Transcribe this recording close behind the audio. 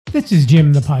This is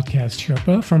Jim, the podcast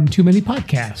Sherpa from Too Many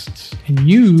Podcasts, and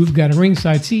you've got a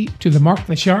ringside seat to the Mark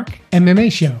the Shark MMA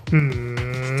show.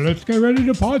 Let's get ready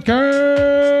to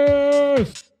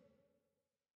podcast!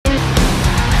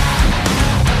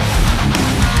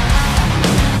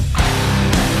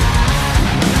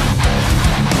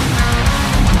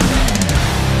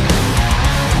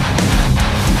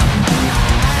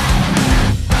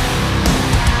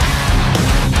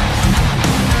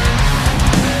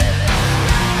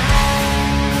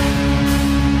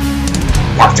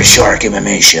 Mark the Shark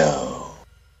MMA Show.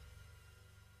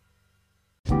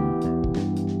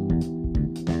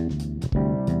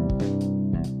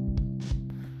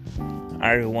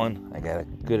 Hi everyone, I got a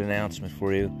good announcement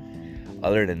for you.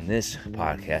 Other than this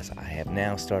podcast, I have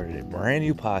now started a brand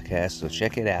new podcast, so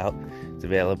check it out. It's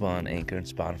available on Anchor and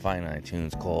Spotify and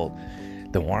iTunes, called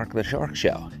The Mark the Shark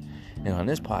Show. And on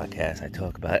this podcast, I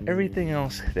talk about everything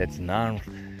else that's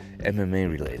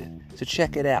non-MMA related. So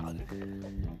check it out.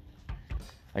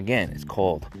 Again, it's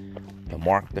called The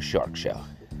Mark the Shark Show.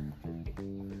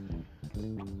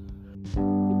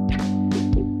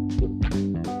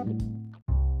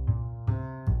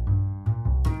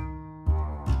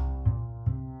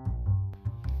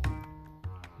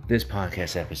 This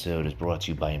podcast episode is brought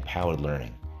to you by Empowered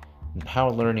Learning.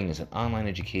 Empowered Learning is an online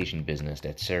education business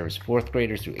that serves 4th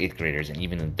graders through 8th graders and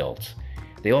even adults.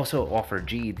 They also offer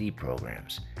GED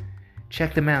programs.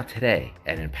 Check them out today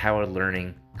at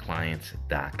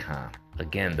empoweredlearningclients.com.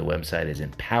 Again, the website is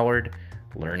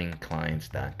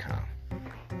empoweredlearningclients.com.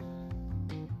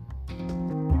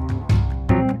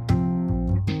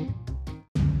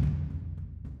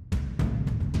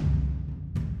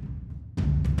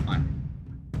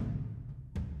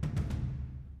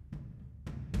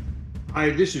 Hi,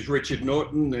 this is Richard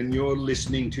Norton, and you're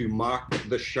listening to Mark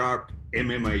the Shark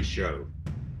MMA Show.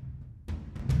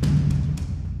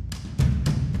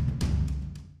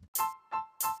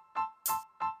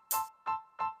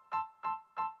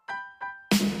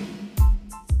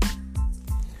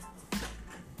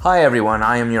 Hi everyone,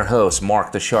 I am your host,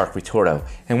 Mark the Shark Ritordo,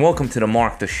 and welcome to the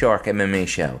Mark the Shark MMA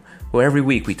Show, where every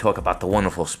week we talk about the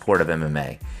wonderful sport of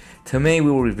MMA. Today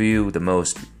we will review the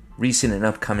most recent and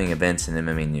upcoming events in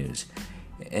MMA news.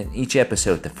 In each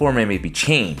episode, the format may be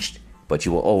changed, but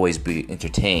you will always be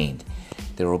entertained.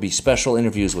 There will be special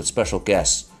interviews with special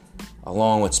guests,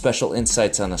 along with special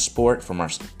insights on the sport from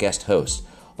our guest hosts.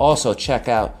 Also, check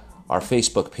out our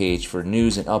Facebook page for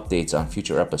news and updates on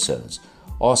future episodes.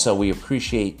 Also, we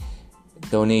appreciate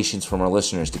donations from our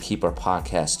listeners to keep our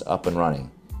podcast up and running.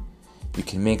 You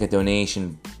can make a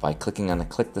donation by clicking on the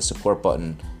Click the Support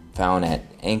button found at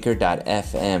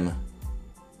anchor.fm/Mark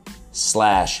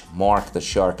the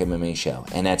Shark MMA Show.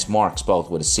 And that's Mark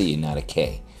spelled with a C and not a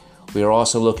K. We are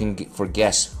also looking for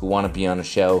guests who want to be on the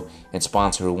show and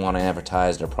sponsors who want to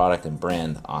advertise their product and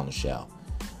brand on the show.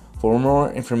 For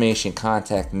more information,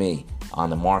 contact me on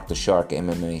the Mark the Shark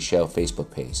MMA Show Facebook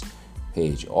page.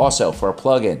 Also, for a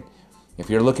plug-in, if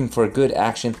you're looking for a good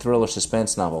action thriller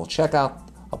suspense novel, check out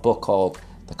a book called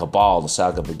The Cabal, The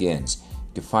Saga Begins.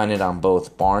 You can find it on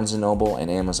both Barnes & Noble and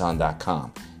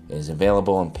Amazon.com. It is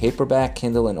available in paperback,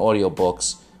 Kindle, and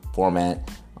audiobooks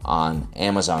format on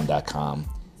Amazon.com.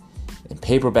 In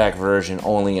paperback version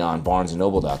only on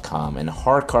BarnesandNoble.com, and the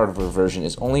hardcover version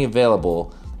is only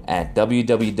available at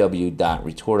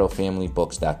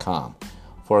www.retordofamilybooks.com.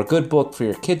 For a good book for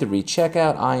your kid to read, check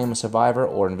out I Am a Survivor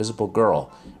or Invisible Girl,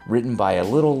 written by a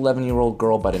little 11-year-old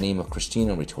girl by the name of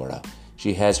Christina Ritordo.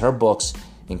 She has her books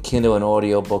in Kindle and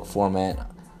audiobook format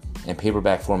and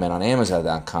paperback format on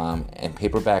Amazon.com, and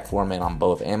paperback format on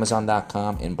both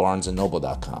Amazon.com and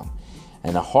BarnesandNoble.com.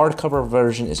 And the hardcover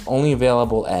version is only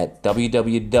available at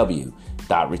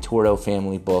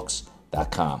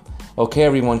www.retordofamilybooks.com. Okay,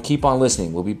 everyone, keep on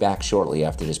listening. We'll be back shortly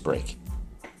after this break.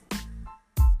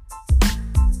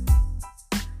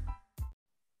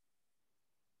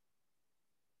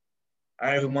 All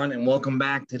right, everyone, and welcome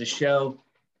back to the show.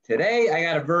 Today, I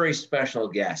got a very special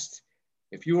guest.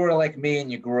 If you were like me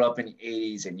and you grew up in the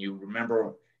 80s and you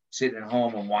remember sitting at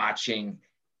home and watching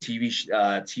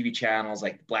TV channels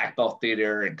like Black Belt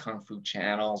Theater and Kung Fu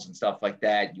channels and stuff like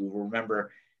that, you will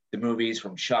remember the movies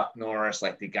from Chuck Norris,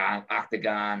 like The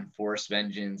Octagon, Forest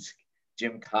Vengeance,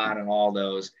 Jim Cod, and all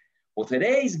those. Well,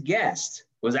 today's guest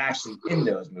was actually in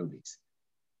those movies.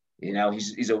 You know,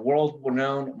 he's a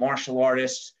world-renowned martial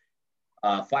artist,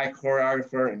 fight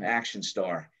choreographer, and action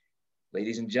star.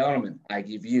 Ladies and gentlemen, I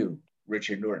give you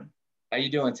Richard Norton. How you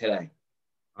doing today?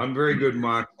 I'm very good,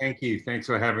 Mark. Thank you. Thanks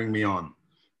for having me on.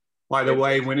 By the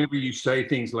way, whenever you say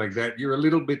things like that, you're a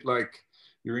little bit like,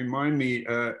 you remind me,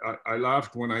 I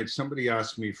laughed when somebody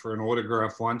asked me for an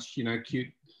autograph once, you know,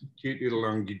 cute cute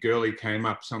little girlie came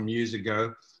up some years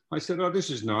ago. I said, "Oh, this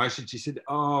is nice." And she said,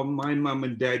 "Oh, my mum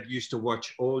and dad used to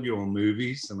watch all your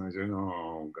movies." And I said,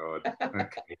 "Oh, God."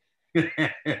 Okay.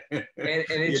 And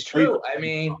it's true. I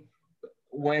mean,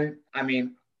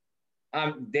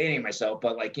 I'm dating myself,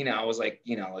 but like, I was like,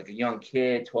 like a young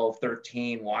kid, 12,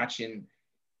 13, watching,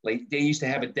 like they used to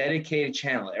have a dedicated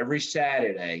channel every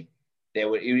Saturday.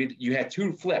 You had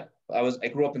two flip. I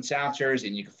grew up in South Jersey,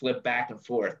 and you could flip back and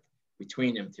forth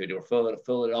between them two. They were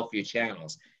Philadelphia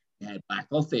channels. They had Black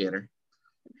Belt Theater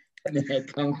and they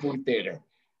had Kung Fu Theater.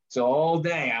 So all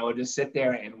day I would just sit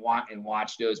there and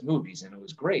watch those movies, and it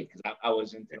was great because I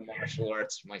was into martial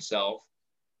arts myself,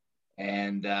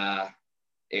 and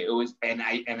it was, I'm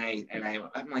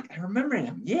like, I remember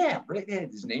him. Yeah, right.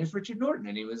 His name's Richard Norton,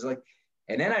 and he was like,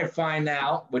 and then I find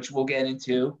out, which we'll get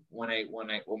into when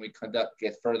we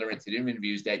get further into the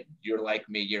interviews, that you're like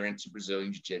me, you're into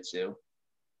Brazilian Jiu-Jitsu,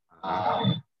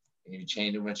 and you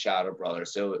trained with Machado brother.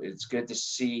 So it's good to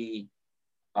see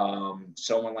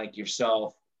someone like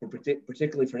yourself,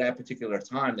 particularly for that particular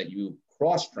time, that you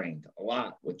cross-trained a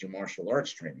lot with your martial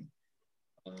arts training,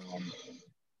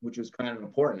 which was kind of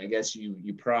important. I guess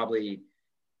you probably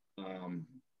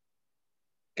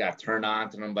got turned on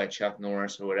to them by Chuck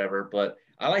Norris or whatever, but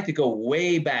I like to go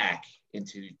way back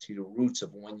into the roots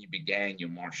of when you began your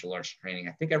martial arts training.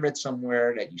 I think I read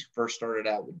somewhere that you first started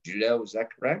out with judo. Is that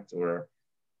correct? Or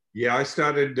yeah, I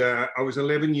started. I was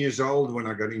 11 years old when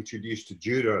I got introduced to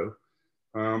judo,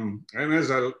 and as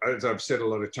I've said a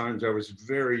lot of times, I was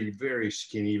very, very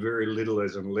skinny, very little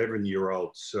as an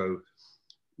 11-year-old. So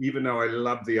even though I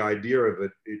loved the idea of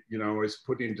it, I was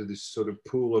put into this sort of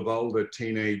pool of older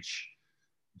teenage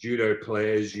judo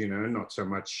players, not so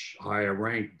much higher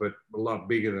rank, but a lot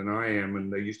bigger than I am.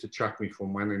 And they used to chuck me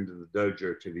from one end of the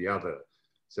dojo to the other.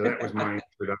 So that was my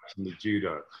introduction to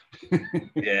judo.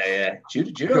 Yeah.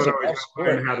 Judo's a tough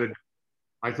sport.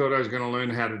 I thought I was going to learn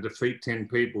how to defeat 10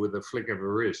 people with a flick of a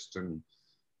wrist, and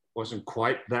wasn't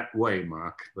quite that way,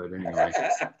 Mark. But anyway.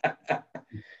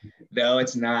 No,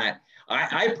 it's not.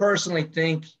 I personally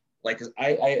think, like,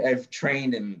 I've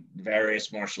trained in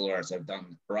various martial arts. I've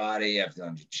done karate, I've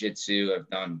done jiu-jitsu, I've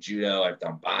done judo, I've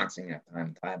done boxing, I've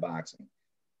done Thai boxing.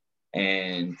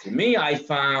 And to me, I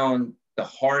found the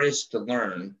hardest to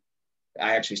learn.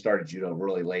 I actually started judo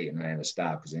really late and I had to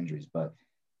stop because injuries. But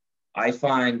I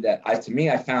find that I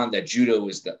found that judo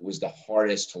was the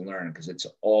hardest to learn because it's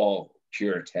all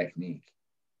pure technique.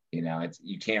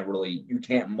 You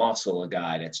can't muscle a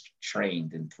guy that's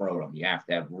trained and throw him. You have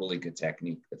to have really good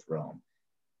technique to throw him.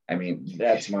 I mean,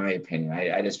 that's my opinion.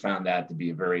 I just found that to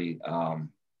be very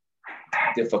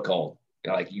difficult.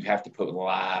 Like, you have to put a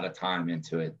lot of time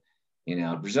into it.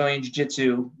 Brazilian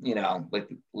Jiu-Jitsu,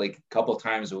 like a couple of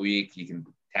times a week, you can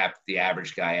tap the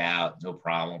average guy out, no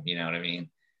problem. You know what I mean?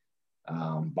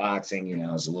 Boxing,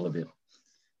 is a little bit,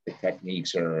 the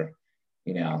techniques are,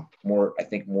 I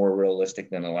think more realistic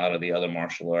than a lot of the other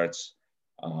martial arts.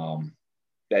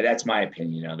 That's my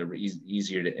opinion. They're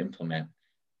easier to implement.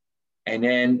 And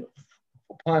then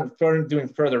upon doing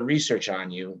further research on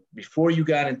you, before you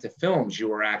got into films, you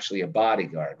were actually a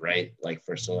bodyguard, right? Like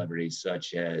for celebrities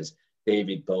such as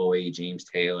David Bowie, James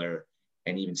Taylor,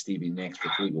 and even Stevie Nicks for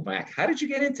Fleetwood Mac. How did you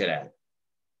get into that?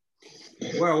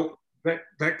 Well,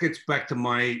 that gets back to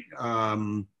my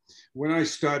when I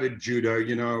started judo.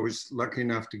 I was lucky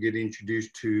enough to get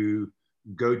introduced to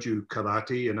Goju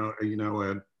karate.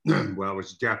 Well, it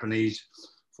was a Japanese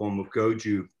form of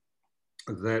Goju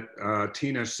that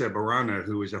Tino Seberano,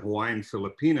 who was a Hawaiian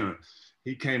Filipino,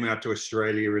 he came out to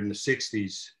Australia in the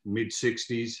 60s, mid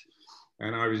 60s.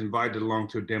 And I was invited along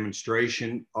to a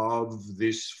demonstration of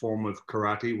this form of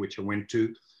karate, which I went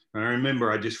to. And I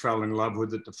remember I just fell in love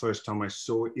with it the first time I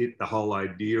saw it, the whole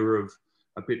idea of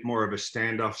a bit more of a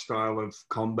standoff style of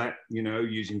combat,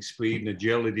 using speed and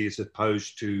agility as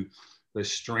opposed to the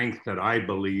strength that I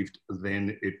believed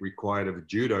then it required of a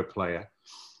judo player.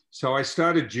 So I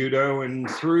started judo, and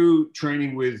through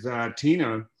training with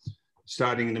Tino,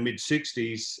 starting in the mid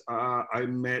 60s, I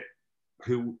met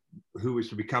who was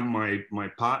to become my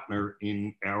partner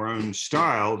in our own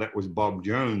style. That was Bob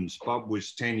Jones. Bob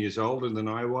was 10 years older than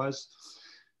I was.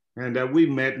 And we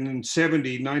met, and in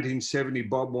 1970,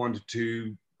 Bob wanted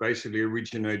to basically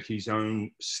originate his own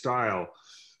style.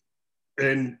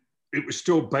 And it was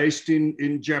still based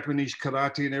in Japanese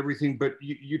karate and everything, but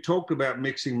you talked about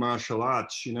mixing martial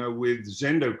arts, with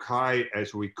Zendo Kai,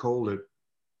 as we called it.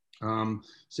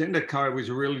 Zendo Kai was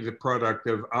really the product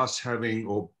of us having,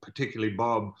 or particularly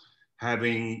Bob,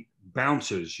 having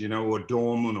bouncers, you know, or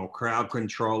doormen or crowd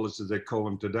controllers, as they call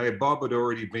them today. Bob had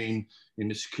already been in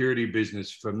the security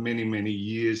business for many, many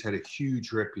years, had a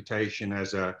huge reputation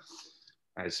as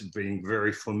being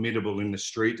very formidable in the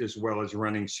street, as well as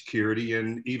running security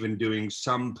and even doing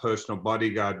some personal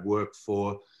bodyguard work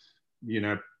for, you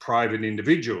know, private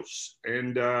individuals.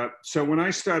 And so when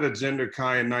I started Zendo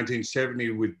Kai in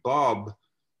 1970 with Bob,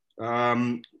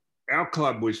 our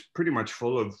club was pretty much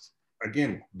full of,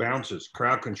 again, bouncers,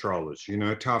 crowd controllers, you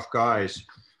know, tough guys,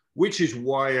 which is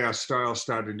why our style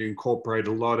started to incorporate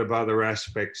a lot of other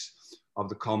aspects of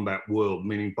the combat world,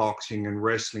 meaning boxing and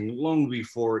wrestling, long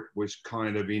before it was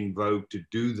kind of in vogue to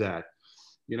do that.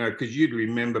 You know, because you'd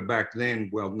remember back then,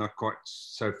 well, not quite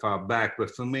so far back,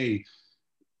 but for me,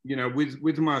 you know,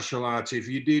 with martial arts, if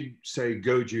you did say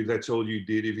Goju, that's all you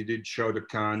did. If you did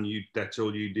Shotokan, that's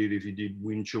all you did. If you did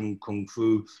Wing Chun Kung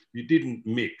Fu, you didn't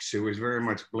mix. It was very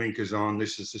much blinkers on.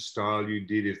 This is the style you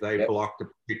did. If they blocked a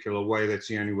particular way, that's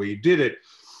the only way you did it.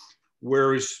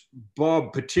 Whereas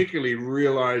Bob particularly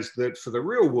realized that for the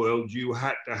real world, you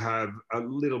had to have a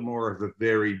little more of a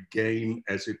varied game,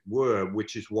 as it were,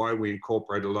 which is why we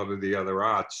incorporate a lot of the other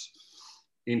arts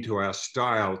into our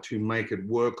style to make it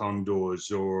work on doors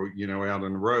or, you know, out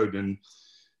on the road. And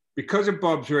because of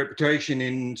Bob's reputation,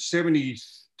 in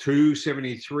 72,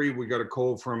 73, we got a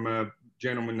call from a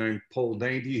gentleman named Paul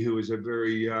Dainty, who is a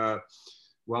very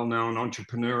well-known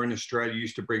entrepreneur in Australia,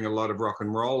 used to bring a lot of rock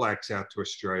and roll acts out to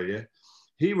Australia.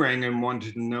 He rang and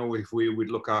wanted to know if we would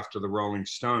look after the Rolling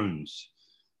Stones.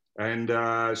 And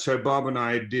so Bob and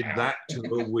I did that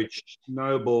tour, which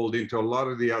snowballed into a lot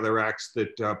of the other acts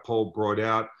that Paul brought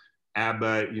out.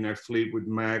 ABBA, you know, Fleetwood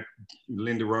Mac,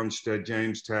 Linda Ronstadt,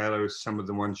 James Taylor, some of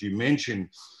the ones you mentioned.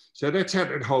 So that's how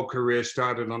that whole career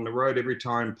started on the road. Every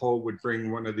time Paul would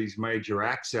bring one of these major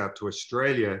acts out to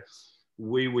Australia,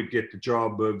 we would get the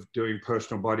job of doing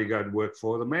personal bodyguard work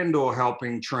for them and or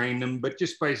helping train them, but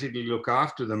just basically look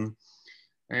after them.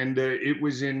 And it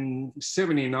was in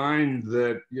 79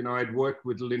 that, you know, I'd worked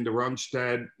with Linda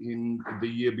Ronstadt in the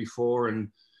year before,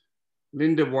 and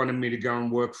Linda wanted me to go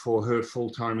and work for her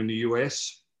full-time in the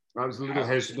US. I was a little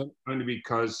hesitant, only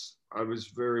because I was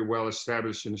very well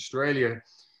established in Australia.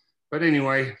 But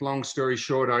anyway, long story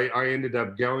short, I ended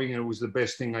up going, and it was the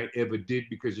best thing I ever did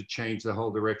because it changed the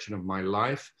whole direction of my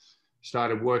life.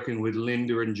 Started working with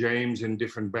Linda and James in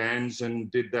different bands and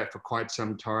did that for quite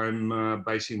some time,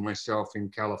 basing myself in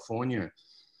California.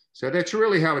 So that's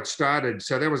really how it started.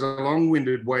 So that was a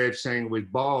long-winded way of saying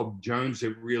with Bob Jones,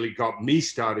 it really got me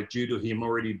started due to him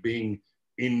already being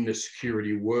in the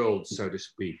security world, so to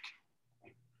speak.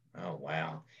 Oh,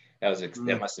 wow.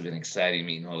 That must have been exciting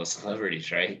meeting all the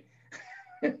celebrities, right?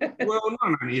 Well,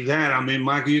 not only that. I mean,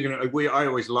 Michael, I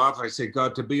always laugh. I say,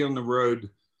 God, to be on the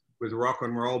road with rock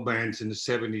and roll bands in the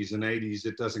 70s and 80s,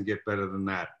 it doesn't get better than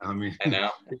that. I mean, I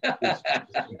know. it's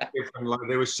different. Like,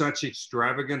 there was such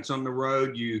extravagance on the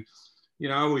road. You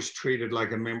know, I was treated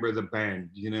like a member of the band,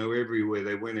 you know, everywhere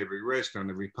they went, every restaurant,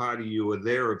 every party, you were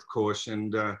there, of course.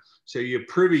 And so you're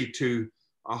privy to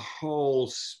a whole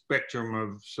spectrum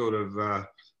of sort of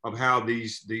how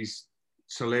these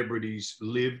celebrities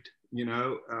lived, you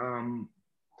know.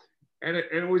 And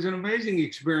it was an amazing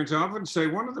experience. I often say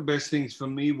one of the best things for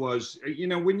me was, you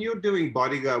know, when you're doing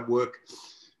bodyguard work,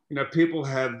 you know, people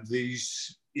have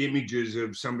these images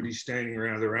of somebody standing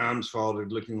around their arms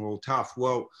folded, looking all tough.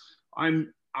 Well,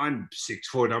 I'm 6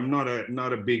 foot. I'm not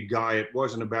a big guy. It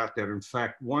wasn't about that. In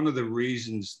fact, one of the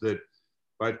reasons that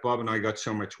both Bob and I got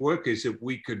so much work is that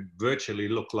we could virtually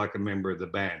look like a member of the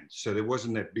band. So there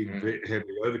wasn't that big,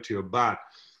 heavy overture, but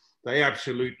they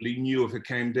absolutely knew if it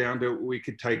came down to it, we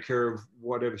could take care of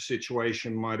whatever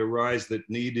situation might arise that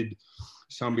needed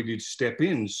somebody to step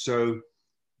in. So,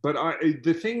 but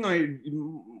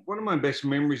one of my best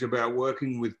memories about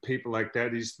working with people like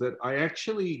that is that I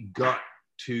actually got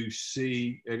to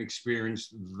see and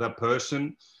experience the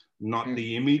person, not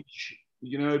the image,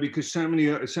 you know, because so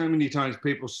many times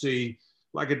people see,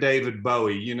 like a David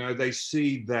Bowie, you know, they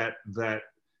see that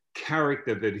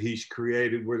character that he's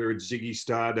created, whether it's Ziggy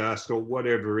Stardust or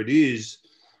whatever it is.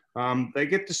 They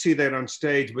get to see that on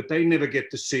stage, but they never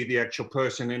get to see the actual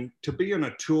person. And to be on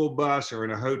a tour bus or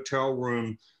in a hotel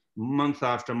room month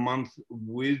after month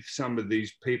with some of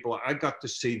these people, I got to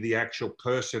see the actual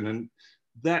person. And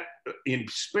that,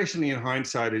 especially in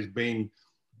hindsight, has been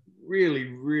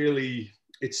really, really,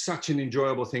 it's such an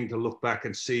enjoyable thing to look back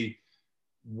and see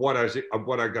what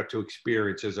I got to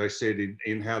experience, as I said,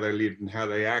 in how they lived and how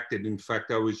they acted. In fact,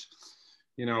 I was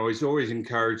always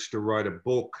encouraged to write a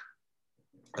book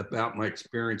about my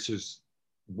experiences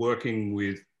working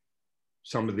with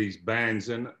some of these bands.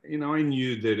 And, you know, I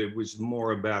knew that it was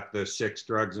more about the sex,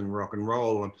 drugs, and rock and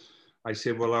roll. And I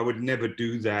said, well, I would never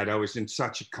do that. I was in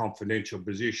such a confidential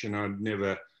position. I'd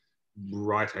never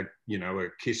write a, you know, a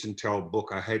kiss and tell book.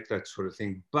 I hate that sort of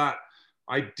thing. But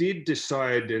I did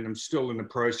decide, and I'm still in the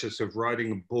process of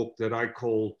writing a book that I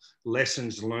call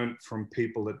Lessons Learned from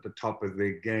People at the Top of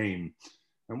Their Game.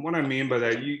 And what I mean by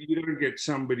that, you don't get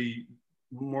somebody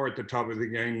more at the top of the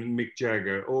game than Mick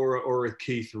Jagger or a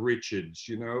Keith Richards,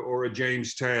 you know, or a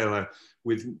James Taylor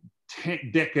with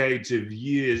decades of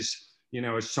years, you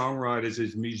know, as songwriters,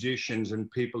 as musicians, and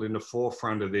people in the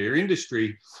forefront of their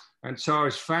industry. And so I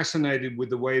was fascinated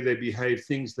with the way they behaved,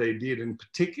 things they did, and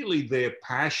particularly their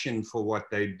passion for what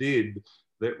they did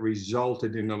that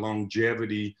resulted in the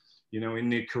longevity, you know, in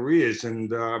their careers.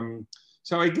 And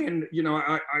so again, you know,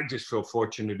 I just feel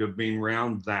fortunate to have been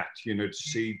around that, you know, to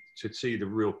see the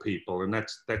real people. And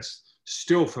that's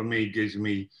still, for me, gives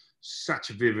me such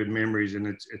vivid memories, and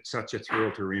it's such a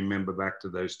thrill to remember back to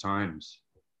those times.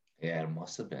 Yeah, it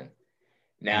must have been.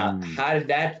 Now, how did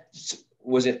that,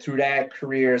 was it through that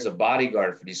career as a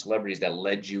bodyguard for these celebrities that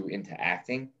led you into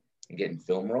acting and getting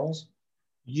film roles?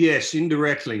 Yes,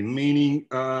 indirectly, meaning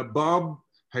Bob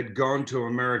had gone to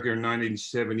America in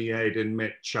 1978 and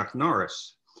met Chuck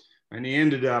Norris. And he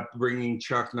ended up bringing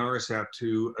Chuck Norris out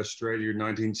to Australia in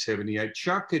 1978.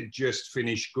 Chuck had just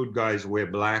finished Good Guys Wear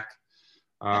Black.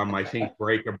 I think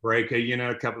Breaker, you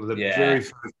know, a couple of the very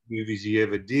first movies he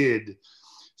ever did.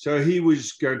 So he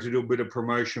was going to do a bit of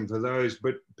promotion for those,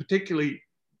 but particularly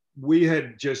we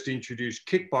had just introduced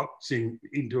kickboxing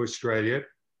into Australia,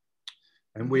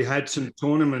 and we had some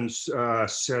tournaments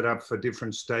set up for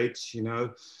different states, you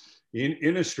know,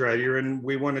 in Australia, and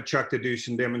we wanted Chuck to do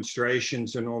some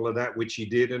demonstrations and all of that, which he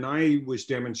did. And I was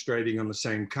demonstrating on the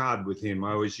same card with him.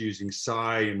 I was using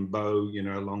Sai and Bo, you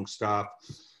know, Longstaff,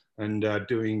 and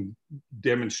doing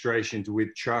demonstrations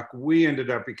with Chuck. We ended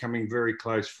up becoming very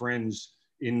close friends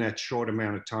in that short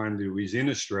amount of time that he was in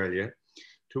Australia,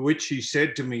 to which he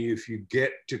said to me, if you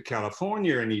get to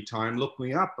California anytime, look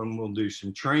me up and we'll do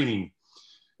some training.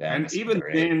 And even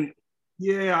then,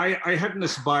 yeah, I hadn't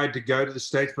aspired to go to the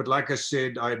States, but like I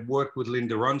said, I had worked with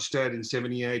Linda Ronstadt in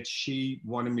 '78. She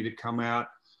wanted me to come out.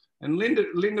 And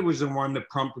Linda was the one that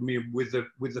prompted me with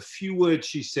a few words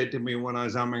she said to me when I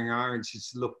was umming and ahhing. She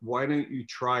said, look, why don't you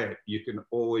try it? You can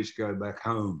always go back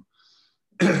home.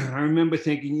 I remember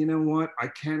thinking, you know what? I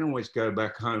can always go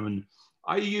back home. And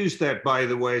I use that, by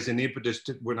the way, as an impetus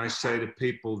when I say to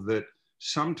people that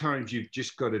sometimes you've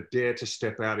just got to dare to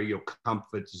step out of your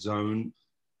comfort zone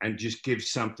and just give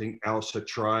something else a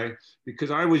try. Because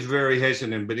I was very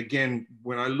hesitant. But again,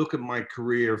 when I look at my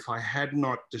career, if I had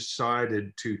not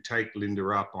decided to take Linda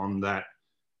up on that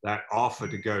offer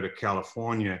to go to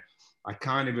California, I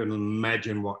can't even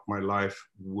imagine what my life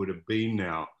would have been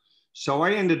now. So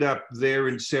I ended up there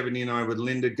in '79 with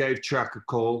Linda, gave Chuck a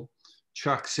call.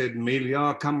 Chuck said immediately,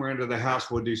 oh, come around to the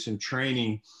house, we'll do some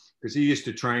training. Because he used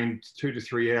to train 2 to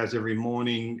 3 hours every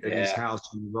morning at his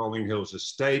house in Rolling Hills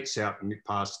Estates out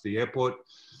past the airport.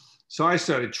 So I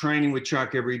started training with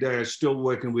Chuck every day. I was still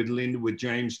working with Linda, with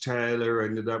James Taylor,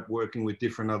 ended up working with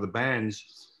different other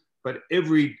bands. But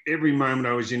every moment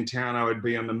I was in town, I would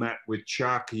be on the mat with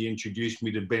Chuck. He introduced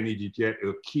me to Benedicte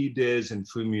Urquidez and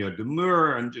Fumio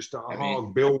Demura and just a whole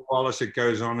Bill Wallace. It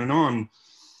goes on and on.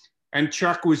 And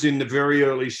Chuck was in the very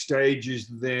early stages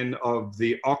then of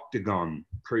the Octagon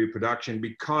pre-production.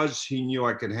 Because he knew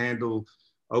I could handle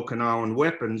Okinawan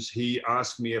weapons, he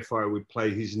asked me if I would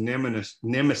play his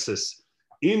nemesis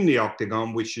in the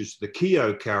Octagon, which is the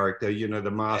Kyo character, you know, the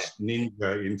masked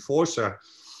ninja enforcer.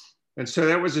 And so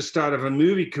that was the start of a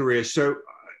movie career. So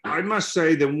I must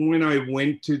say that when I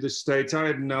went to the States, I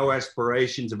had no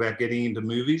aspirations about getting into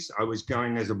movies. I was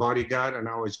going as a bodyguard, and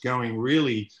I was going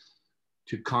really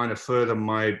to kind of further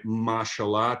my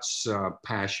martial arts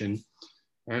passion.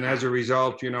 And as a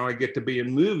result, you know, I get to be in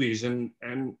movies, and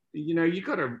you know, you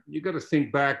gotta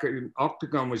think back.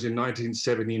 Octagon was in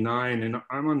 1979, and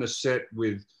I'm on the set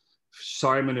with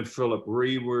Simon and Philip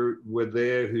Ree were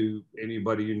there, who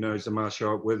anybody who knows the martial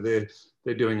art were there.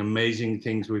 They're doing amazing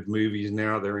things with movies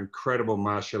now. They're incredible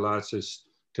martial artists.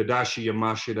 Tadashi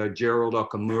Yamashita, Gerald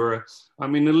Okamura. I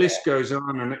mean, the list goes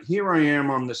on. And here I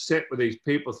am on the set with these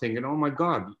people thinking, oh my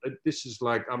God, this is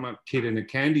like I'm a kid in a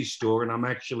candy store and I'm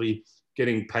actually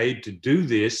getting paid to do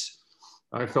this.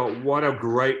 I thought, what a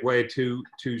great way to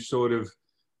sort of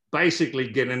basically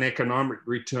get an economic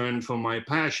return for my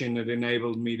passion that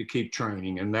enabled me to keep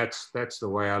training. And that's the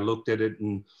way I looked at it.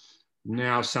 And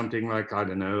now something like, I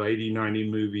don't know, 80,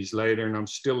 90 movies later, and I'm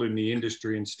still in the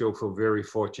industry and still feel very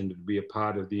fortunate to be a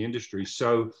part of the industry.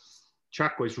 So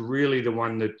Chuck was really the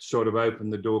one that sort of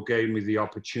opened the door, gave me the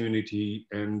opportunity,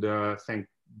 and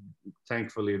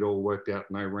thankfully it all worked out,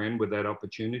 and I ran with that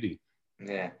opportunity.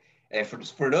 Yeah. And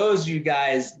for those of you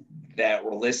guys that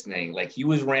were listening, like he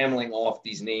was rambling off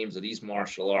these names of these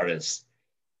martial artists,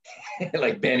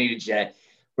 like Benny the Jet.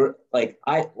 For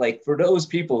those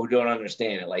people who don't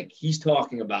understand it, like he's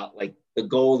talking about like the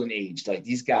golden age. Like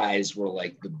these guys were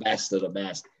like the best of the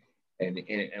best. And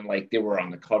like they were on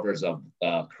the covers of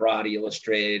Karate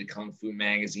Illustrated, Kung Fu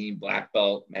Magazine, Black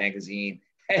Belt Magazine.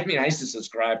 I mean, I used to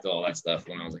subscribe to all that stuff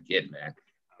when I was a kid, man.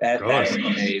 That's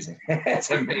amazing. That's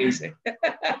amazing.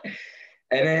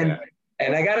 And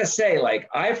I gotta say, like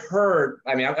I've heard.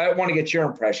 I mean, I want to get your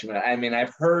impression. I mean,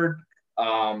 I've heard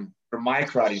from my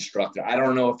karate instructor. I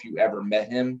don't know if you ever met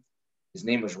him. His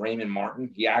name was Raymond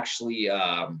Martin. He actually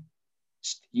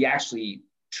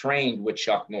trained with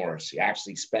Chuck Norris. He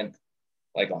actually spent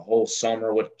like a whole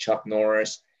summer with Chuck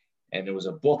Norris, and there was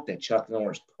a book that Chuck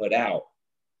Norris put out.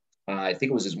 I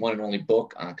think it was his one and only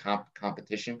book on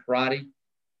competition karate.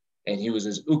 And he was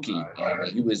his uke,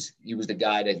 and he was the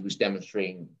guy that he was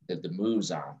demonstrating the moves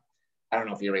on. I don't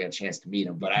know if you ever got a chance to meet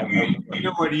him, but I remember. You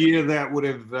know what year that would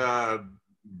have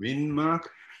been, Mark?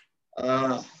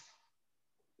 I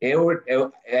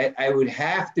would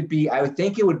have to be. I would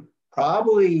think it would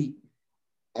probably.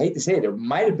 I hate to say it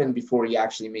might have been before he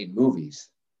actually made movies.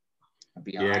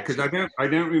 Yeah, because I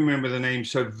don't remember the name,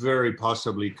 so very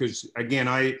possibly. Because again,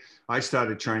 I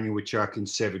started training with Chuck in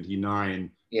 '79.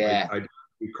 Yeah. I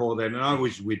recall that, and I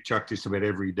was with Chuck just about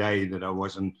every day that I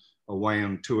wasn't away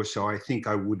on tour, so I think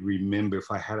I would remember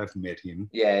if I had have met him.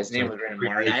 Yeah, his name was Raymond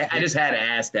Martin. I just had to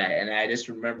ask that, and I just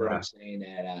remember him saying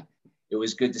that it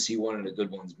was good to see one of the good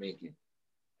ones make it.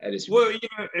 Well, you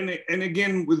know, and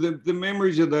again with the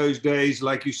memories of those days,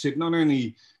 like you said, not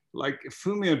only like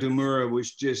Fumio Demura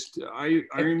was just I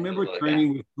remember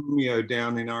training with Fumio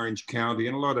down in Orange County,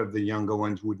 and a lot of the younger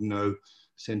ones would know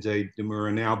Sensei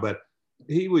Demura now, but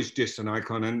he was just an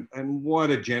icon, and what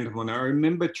a gentleman. I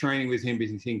remember training with him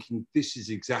and thinking, this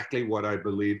is exactly what I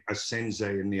believe a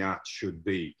sensei in the arts should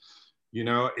be. You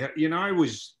know, I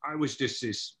was just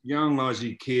this young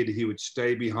Aussie kid. He would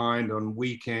stay behind on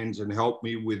weekends and help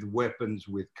me with weapons,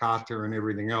 with kata and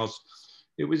everything else.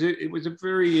 It was a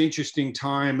very interesting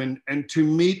time, and to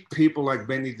meet people like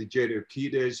Benny the Jet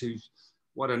Urquidez, who's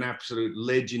what an absolute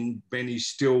legend. Benny's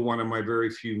still one of my very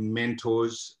few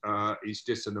mentors. He's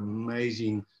just an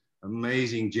amazing,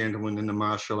 amazing gentleman in the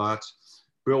martial arts.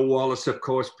 Bill Wallace, of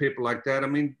course, people like that. I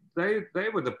mean, they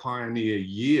were the pioneer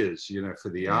years, you know, for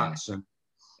the arts.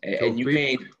 And you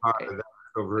made part of that.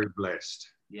 I feel very blessed.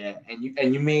 Yeah, and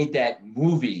you made that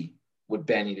movie with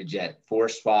Benny the Jet,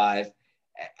 Force 5.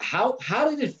 How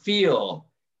did it feel?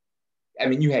 I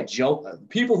mean, you had Joe.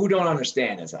 People who don't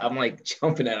understand this, I'm like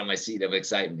jumping out of my seat of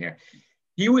excitement here.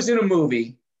 He was in a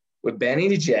movie with Benny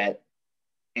the Jet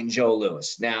and Joe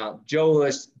Louis. Now, Joe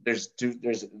Louis, there's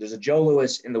a Joe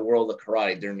Louis in the world of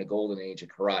karate during the golden age of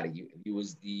karate. He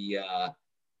was the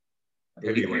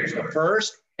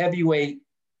first heavyweight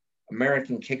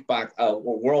American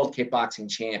world kickboxing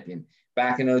champion.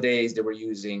 Back in those days, they were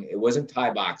using, it wasn't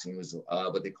Thai boxing, it was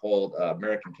what they called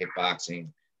American kickboxing,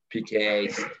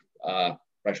 PKA,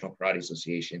 Professional Karate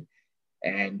Association.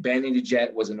 And Benny the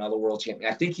Jet was another world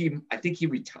champion. I think he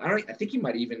retired. I think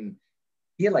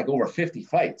he had like over 50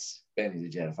 fights, Benny the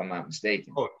Jet, if I'm not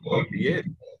mistaken. Oh yeah,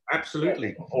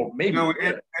 absolutely. Or maybe. No,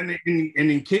 and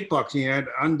in kickboxing, he had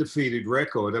undefeated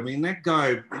record. I mean, that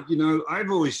guy, you know, I've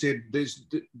always said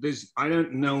I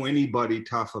don't know anybody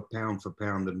tougher pound for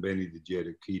pound than Benny the Jet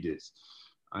Urquidez.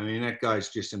 I mean, that guy's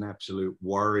just an absolute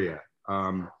warrior.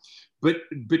 But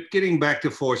getting back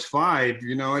to Force 5,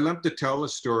 you know, I love to tell the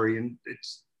story, and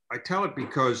I tell it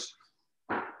because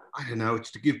I don't know,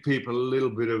 it's to give people a little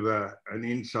bit of an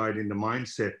insight into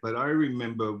mindset. But I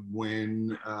remember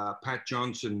when Pat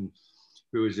Johnson,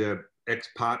 who was an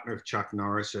ex-partner of Chuck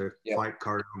Norris, a fight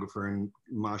choreographer and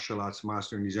martial arts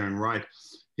master in his own right,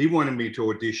 he wanted me to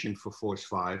audition for Force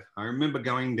 5. I remember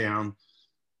going down.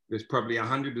 There's probably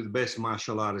 100 of the best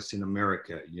martial artists in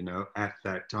America, you know, at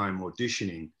that time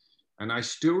auditioning. And I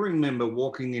still remember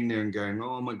walking in there and going,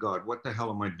 oh my God, what the hell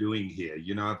am I doing here?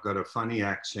 You know, I've got a funny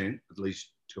accent, at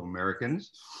least to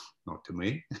Americans, not to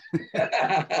me.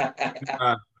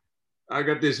 I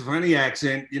got this funny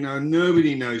accent, you know,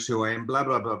 nobody knows who I am, blah,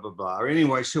 blah, blah, blah, blah.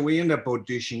 Anyway, so we end up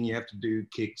auditioning. You have to do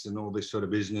kicks and all this sort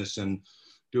of business and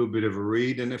do a bit of a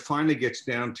read. And it finally gets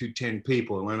down to 10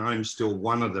 people, and I'm still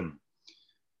one of them.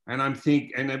 And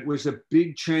and it was a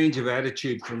big change of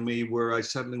attitude for me where I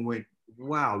suddenly went,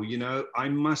 wow, you know, I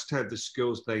must have the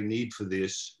skills they need for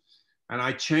this. And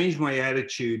I changed my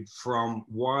attitude from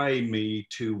why me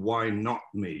to why not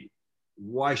me.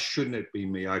 Why shouldn't it be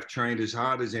me? I've trained as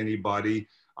hard as anybody.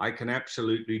 I can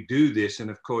absolutely do this. And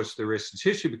of course, the rest is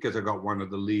history, because I got one of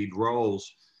the lead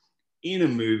roles in a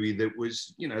movie that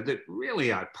was, you know, that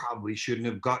really I probably shouldn't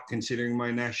have got, considering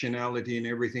my nationality and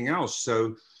everything else.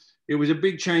 So it was a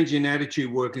big change in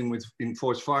attitude working with in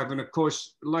Force 5. And of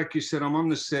course, like you said, I'm on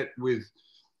the set with,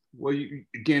 well,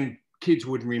 again, kids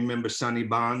would remember Sonny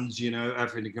Barnes, you know,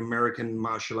 African-American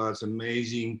martial arts,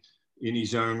 amazing in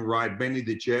his own right. Benny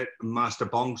the Jet, Master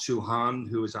Bong Soo-han,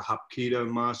 who was a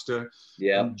Hapkido master.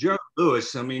 Yeah. And Joe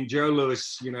Louis, I mean, Joe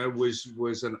Louis, you know,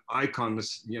 was an icon,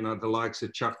 you know, the likes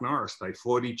of Chuck Norris. They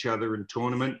fought each other in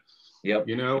tournament, Yep.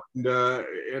 you know, and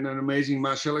an amazing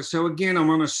martial artist. So again, I'm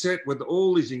on a set with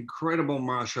all these incredible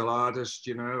martial artists,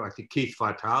 you know. I think Keith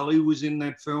Vitale was in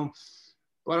that film.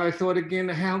 But I thought, again,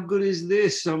 how good is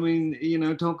this? I mean, you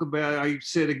know, talk about, I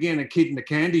said, again, a kid in a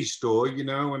candy store, you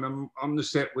know, and I'm on the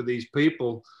set with these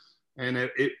people. And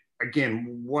it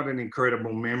again, what an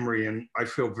incredible memory. And I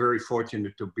feel very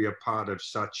fortunate to be a part of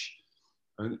such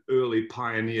an early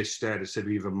pioneer status of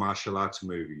even martial arts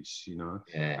movies, you know.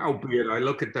 Yeah. Albeit I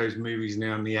look at those movies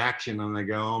now and the action and I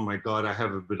go, oh my God, I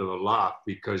have a bit of a laugh,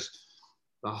 because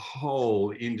the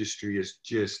whole industry has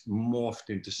just morphed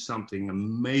into something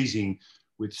amazing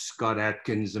with Scott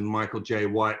Adkins and Michael J.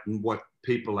 White and what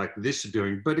people like this are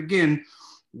doing. But again,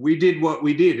 we did what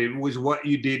we did. It was what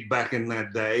you did back in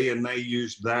that day, and they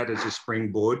used that as a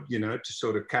springboard, you know, to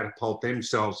sort of catapult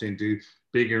themselves into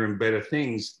bigger and better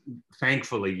things,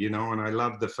 thankfully, you know. And I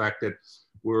love the fact that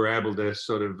we're able to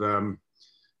sort of,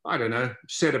 I don't know,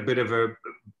 set a bit of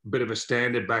a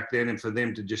standard back then, and for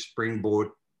them to just springboard,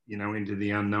 you know, into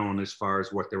the unknown as far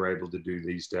as what they're able to do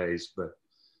these days. But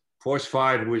Force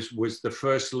 5 was the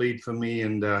first lead for me,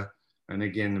 and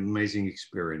again, amazing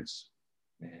experience.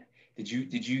 Did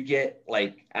you get,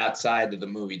 like, outside of the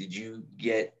movie, did you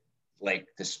get, like,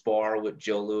 to spar with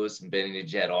Joe Louis and Benny the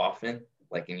Jet often,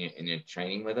 like in your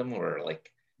training with him, or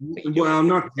like? Well,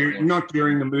 not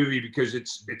during the movie, because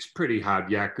it's pretty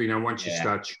hard yak. You know, once you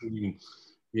start shooting,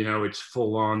 you know, it's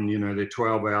full on. You know, the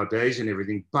 12-hour days and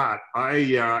everything. But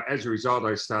I, as a result,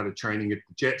 I started training at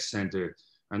the Jet Center.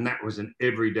 And that was an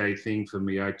everyday thing for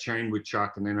me. I trained with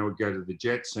Chuck, and then I would go to the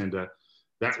Jet Center.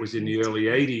 That was in the early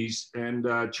 80s, and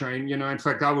train, you know, in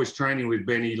fact, I was training with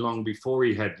Benny long before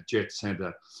he had the Jet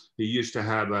Center. He used to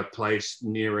have a place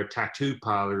near a tattoo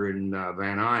parlor in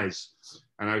Van Nuys.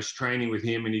 And I was training with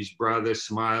him and his brother,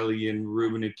 Smiley, and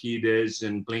Ruben Aquiles,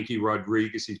 and Blinky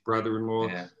Rodriguez, his brother-in-law.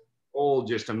 Yeah. All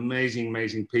just amazing,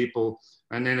 amazing people.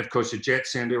 And then, of course, the Jet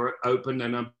Center opened,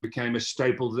 and I became a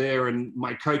staple there. And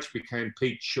my coach became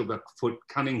Pete Sugarfoot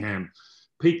Cunningham.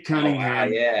 Pete Cunningham.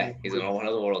 Oh, yeah, he's one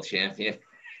of the world champion.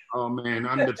 Oh, man,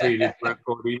 undefeated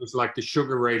record. He was like the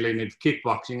Sugar Ray Leonard of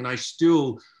kickboxing. And I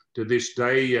still, to this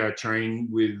day, train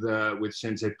with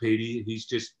Sensei Pete. He's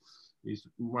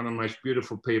one of the most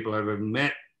beautiful people I've ever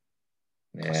met.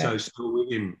 Yeah. So still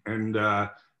with him. And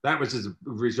that was as a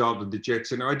result of the Jet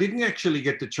Center. I didn't actually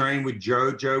get to train with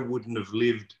Joe. Joe wouldn't have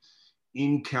lived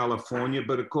in California,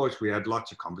 but of course we had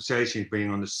lots of conversations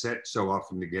being on the set so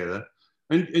often together.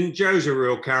 And Joe's a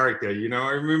real character, you know.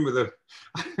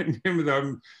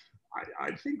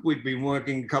 I think we'd been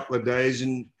working a couple of days,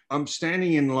 and I'm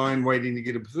standing in line waiting to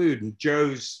get a food, and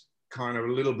Joe's kind of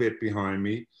a little bit behind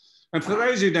me. And for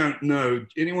those who don't know,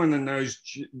 anyone that knows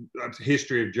the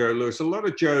history of Joe Louis, a lot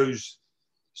of Joe's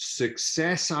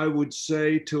success, I would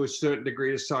say, to a certain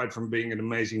degree, aside from being an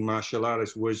amazing martial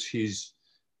artist, was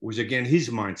again his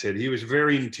mindset. He was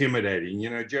very intimidating. You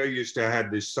know, Joe used to have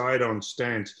this side-on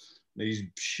stance, these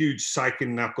huge psychic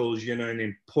knuckles, you know, and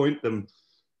then point them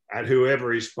at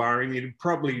whoever is sparring. He'd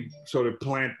probably sort of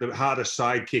plant the hardest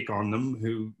side kick on them,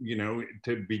 who, you know,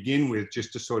 to begin with,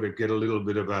 just to sort of get a little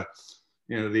bit of a,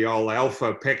 you know, the old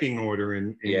alpha pecking order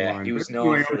in line. He was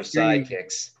known for the side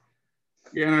kicks.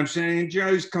 Yeah, and I'm saying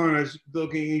Joe's kind of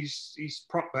looking, he's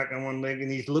propped back on one leg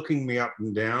and he's looking me up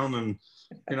and down.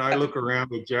 And I look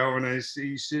around at Joe and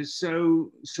he says, so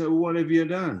what have you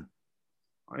done?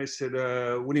 I said,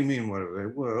 what do you mean,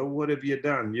 what have you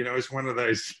done? You know, it's one of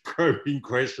those probing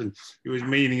questions. It was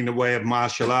meaning in the way of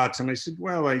martial arts. And I said,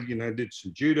 well, I, you know, did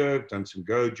some judo, done some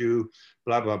goju,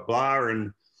 blah, blah, blah.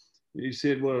 And he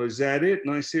said, well, is that it?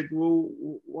 And I said, well,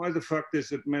 why the fuck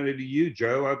does it matter to you,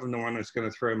 Joe? I'm the one that's going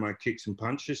to throw my kicks and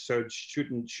punches, so it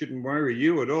shouldn't worry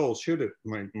you at all, should it,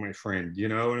 my friend? You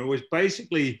know, and it was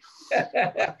basically, I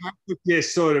have to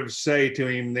just sort of say to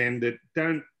him then that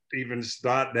don't even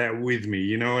start that with me.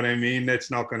 You know what I mean?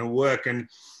 That's not going to work. And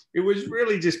it was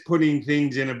really just putting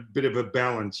things in a bit of a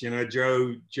balance. You know,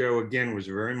 Joe again was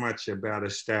very much about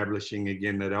establishing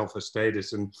again that alpha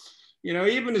status. And, you know,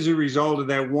 even as a result of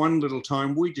that one little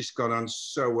time, we just got on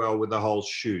so well with the whole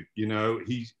shoot. You know,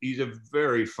 he's a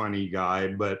very funny guy,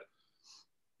 but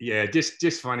yeah,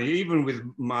 just funny. Even with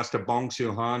Master Bong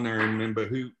Sil-han, I remember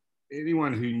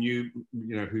anyone who knew,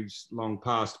 you know, who's long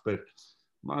past, but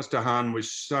Master Han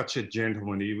was such a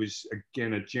gentleman. He was,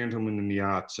 again, a gentleman in the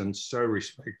arts and so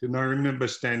respected. And I remember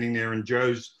standing there and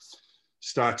Joe's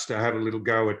starts to have a little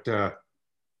go at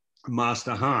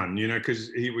Master Han, you know, because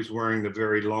he was wearing the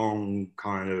very long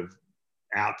kind of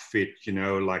outfit, you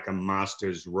know, like a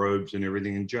master's robes and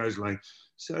everything. And Joe's like,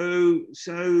 so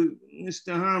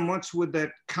Mr. Han, what's with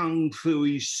that kung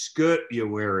fu-y skirt you're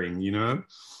wearing, you know?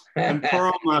 And poor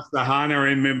old Master Han, I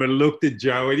remember, looked at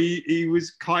Joe and he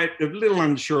was quite a little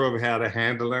unsure of how to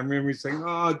handle it. I remember saying,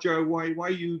 oh, Joe, why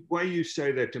you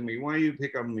say that to me? Why you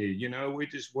pick on me? You know, we're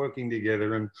just working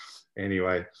together. And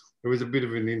anyway, it was a bit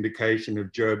of an indication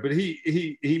of Joe, but he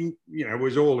you know,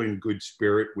 was all in good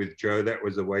spirit with Joe. That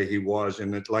was the way he was.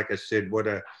 And it, like I said, what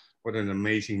an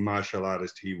amazing martial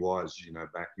artist he was, you know,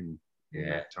 back in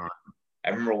that time. I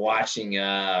remember watching,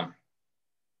 I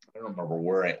don't remember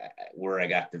where I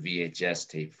got the VHS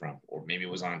tape from, or maybe it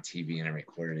was on TV and I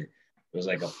recorded it. It was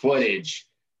like a footage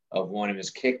of one of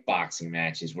his kickboxing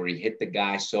matches where he hit the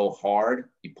guy so hard,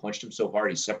 he punched him so hard,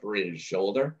 he separated his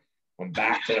shoulder, went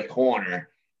back to the corner,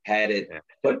 had it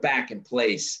put back in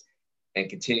place, and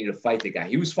continued to fight the guy.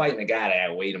 He was fighting a guy that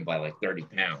outweighed him by like 30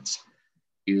 pounds.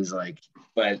 He was like,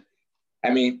 but I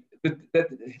mean, that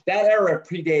era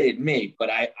predated me, but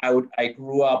I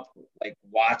grew up like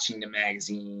watching the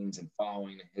magazines and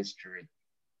following the history.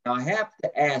 Now I have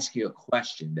to ask you a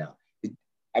question though.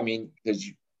 I mean, because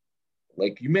you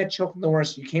met Chuck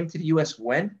Norris, you came to the U.S.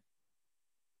 when?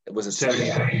 It was a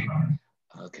 70.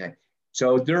 Okay,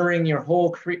 so during your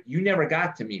whole career, you never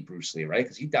got to meet Bruce Lee, right?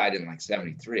 Because he died in like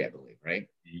 73, I believe, right?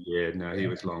 Yeah, no, he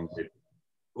was long dead.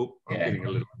 Oh, I'm getting a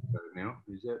little better now.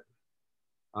 Is that?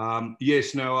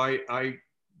 Yes, no,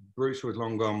 Bruce was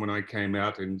long gone when I came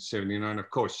out in 79. Of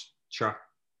course, Chuck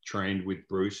trained with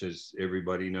Bruce, as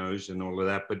everybody knows, and all of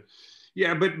that. But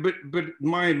yeah, but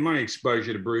my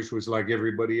exposure to Bruce was like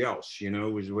everybody else, you know,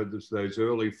 was with those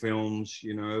early films,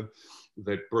 you know,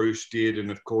 that Bruce did. And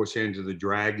of course, Enter the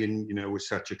Dragon, you know, was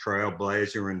such a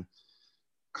trailblazer and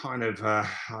kind of, I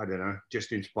don't know,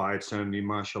 just inspired so many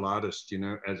martial artists, you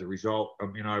know, as a result. I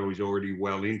mean, I was already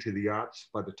well into the arts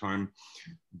by the time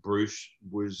Bruce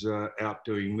was out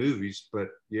doing movies. But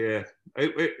yeah,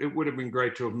 it would have been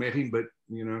great to have met him, but,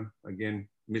 you know, again,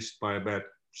 missed by about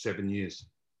 7 years.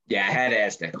 Yeah, I had to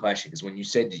ask that question because when you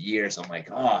said the years, I'm like,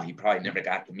 oh, you probably never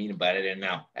got to meet him, but I didn't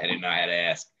know. I didn't know how to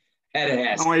ask.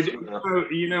 Oh,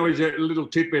 you know, as a little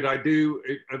tidbit, I do,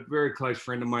 a very close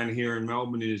friend of mine here in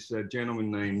Melbourne is a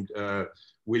gentleman named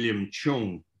William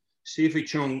Chung. Sifu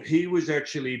Chung, he was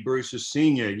actually Bruce's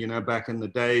senior, you know, back in the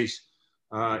days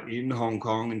in Hong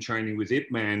Kong and training with Ip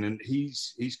Man. And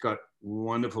he's got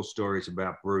wonderful stories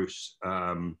about Bruce.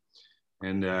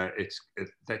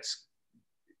 That's,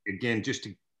 again, just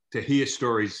to hear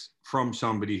stories from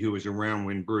somebody who was around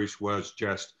when Bruce was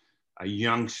just a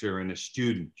youngster and a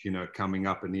student, you know, coming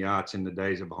up in the arts in the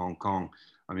days of Hong Kong.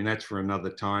 I mean, that's for another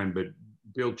time, but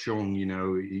Bill Chung, you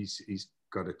know, he's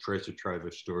got a treasure trove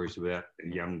of stories about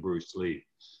young Bruce Lee.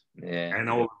 Yeah. And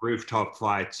all the rooftop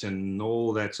fights and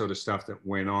all that sort of stuff that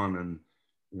went on. And,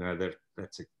 you know,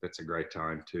 that's a great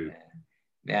time too.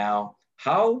 Now,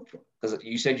 because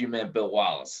you said you met Bill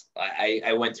Wallace.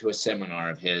 I went to a seminar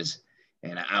of his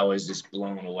and I was just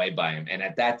blown away by him. And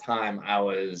at that time I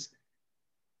was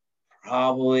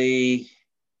probably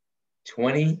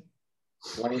 20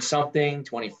 something,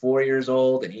 24 years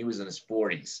old, and he was in his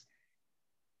 40s.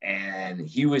 And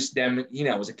he was, you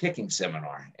know, it was a kicking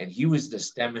seminar, and he was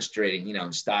just demonstrating, you know,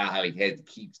 in style how he had to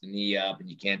keep the knee up, and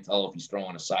you can't tell if he's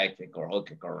throwing a side kick or a hook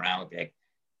kick or a round kick.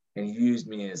 And he used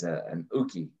me as an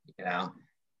uke, you know.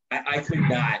 I could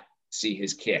not see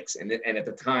his kicks, and at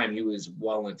the time he was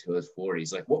well into his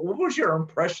 40s. Like, what was your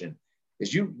impression?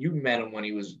 Because you met him when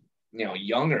he was, you know,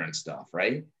 younger and stuff,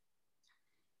 right?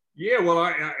 Yeah, well,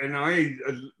 I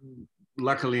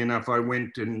luckily enough, I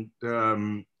went and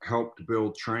helped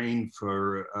Bill train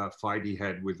for a fight he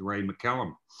had with Ray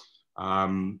McCallum.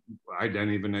 I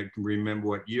don't even remember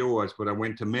what year it was, but I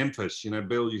went to Memphis. You know,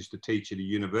 Bill used to teach at a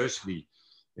university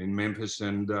in Memphis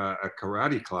and a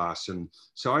karate class. And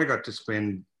so I got to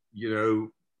spend, you know,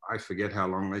 I forget how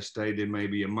long they stayed in,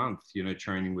 maybe a month, you know,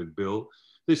 training with Bill.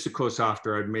 This, of course,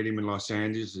 after I'd met him in Los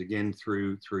Angeles, again,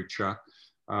 through Chuck.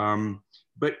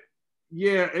 But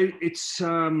yeah, it's,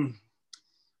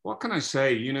 what can I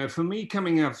say? You know, for me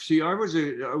coming up, see, I was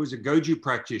a Goju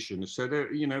practitioner. So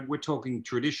that, you know, we're talking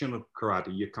traditional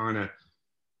karate. You kind of,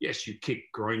 yes, you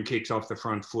kick groin kicks off the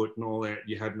front foot and all that.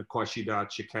 You have Nakwashi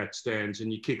darts, your cat stands,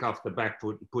 and you kick off the back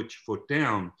foot and put your foot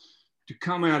down. To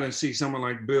come out and see someone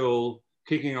like Bill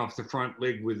kicking off the front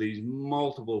leg with these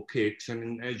multiple kicks,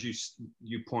 and as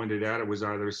you pointed out, it was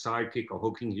either a side kick, a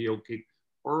hooking heel kick,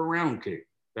 or a round kick.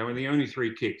 They were the only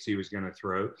 3 kicks he was going to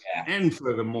throw. Yeah. And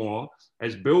furthermore,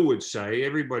 as Bill would say,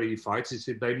 everybody he fights, he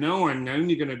said, they know I'm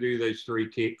only going to do those 3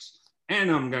 kicks,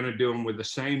 and I'm going to do them with the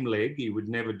same leg. He would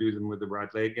never do them with the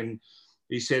right leg. And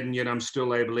he said, and yet I'm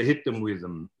still able to hit them with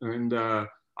them. And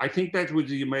I think that was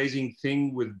the amazing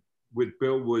thing with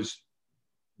Bill, was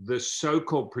the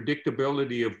so-called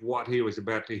predictability of what he was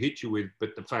about to hit you with,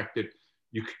 but the fact that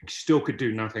you still could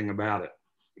do nothing about it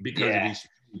because of his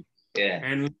speed. Yeah.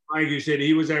 And like you said,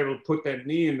 he was able to put that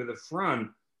knee into the front.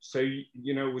 So,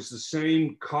 you know, it was the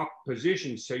same cock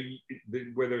position. So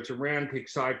whether it's a round kick,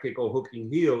 side kick, or hooking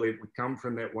heel, it would come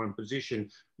from that one position,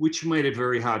 which made it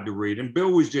very hard to read. And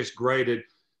Bill was just great at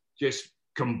just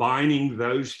combining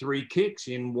those 3 kicks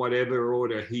in whatever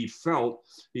order he felt.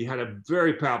 He had a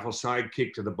very powerful side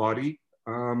kick to the body.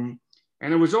 And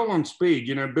it was all on speed.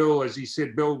 You know, Bill, as he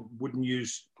said, Bill wouldn't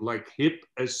use like hip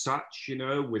as such, you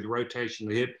know, with rotation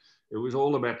of the hip. It was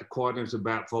all about the quad, and it was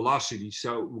about velocity.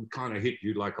 So it would kind of hit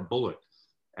you like a bullet.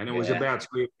 And it was about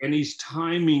speed. And his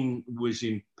timing was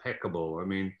impeccable. I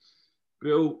mean,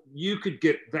 Bill, you could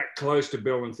get that close to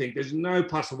Bill and think there's no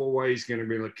possible way he's going to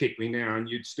be able to kick me now, and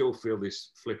you'd still feel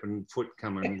this flipping foot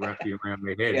coming and wrap you around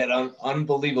the head. Yeah,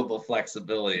 unbelievable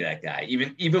flexibility, that guy.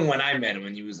 Even when I met him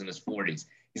when he was in his 40s,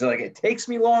 he's like, it takes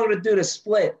me longer to do the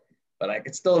split, but I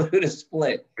could still do the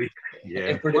split.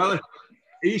 Yeah. Well,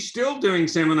 he's still doing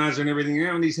seminars and everything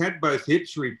now, and he's had both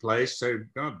hips replaced. So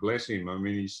God bless him. I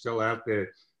mean, he's still out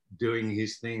there doing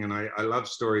his thing, and I love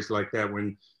stories like that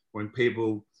when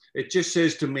people. It just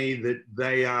says to me that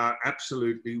they are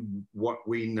absolutely what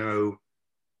we know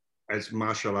as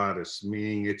martial artists,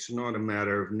 meaning it's not a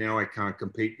matter of now I can't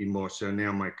compete anymore, so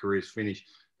now my career's finished.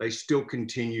 They still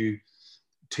continue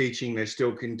teaching, they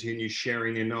still continue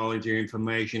sharing their knowledge and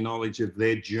information, knowledge of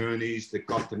their journeys that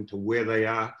got them to where they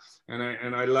are. And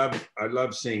I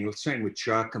love seeing, same with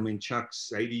Chuck. I mean,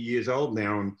 Chuck's 80 years old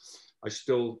now, and I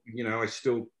still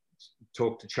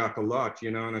talk to Chuck a lot,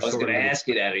 you know. And I was going to ask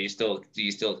you that. Do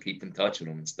you still keep in touch with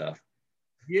him and stuff?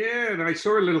 Yeah, and I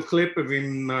saw a little clip of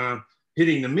him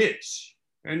hitting the mitts.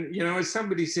 And, you know, as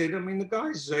somebody said, I mean, the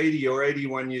guy's 80 or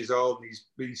 81 years old, and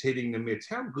he's hitting the mitts.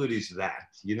 How good is that,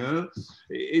 you know?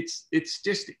 It's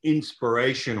just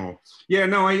inspirational. Yeah,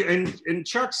 no, and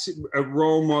Chuck's a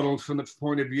role model from the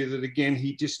point of view that, again,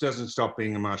 he just doesn't stop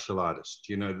being a martial artist.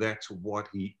 You know, that's what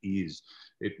he is.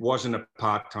 It wasn't a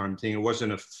part-time thing. It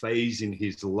wasn't a phase in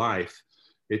his life.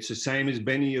 It's the same as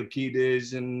Benny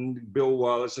Urquidez and Bill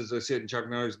Wallace, as I said, and Chuck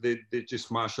Norris. They're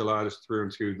just martial artists through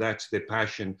and through. That's their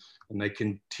passion, and they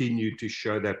continue to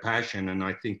show that passion. And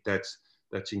I think that's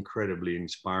incredibly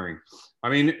inspiring. I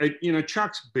mean, you know,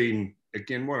 Chuck's been,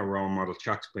 again, what a role model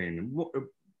Chuck's been.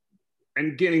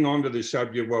 And getting onto the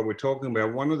subject while we're talking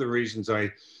about, one of the reasons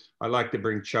I like to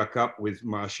bring Chuck up with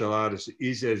martial artists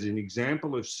is as an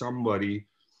example of somebody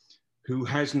who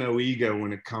has no ego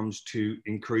when it comes to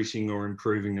increasing or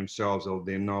improving themselves or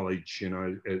their knowledge, you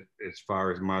know, as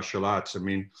far as martial arts. I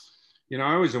mean, you know,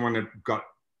 I was the one that got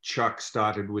Chuck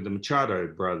started with the Machado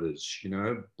brothers, you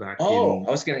know, back in...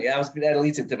 that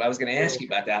leads into, I was going to ask you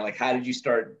about that. Like, how did you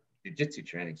start jiu-jitsu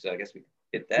training? So I guess we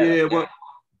hit that. Yeah, well,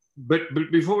 but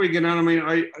before we get on, I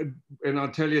mean, and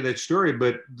I'll tell you that story,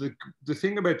 but the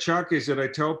thing about Chuck is that I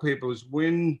tell people is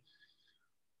when,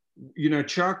 you know,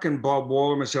 Chuck and Bob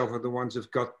Wall and myself are the ones that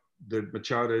got the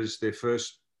Machados their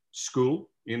first school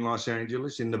in Los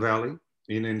Angeles, in the Valley,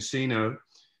 in Encino.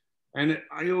 And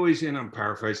I always, and I'm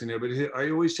paraphrasing there, but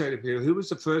I always say to people, who was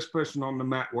the first person on the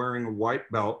mat wearing a white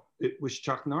belt? It was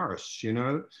Chuck Norris, you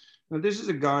know. Now, this is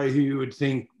a guy who you would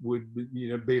think would, you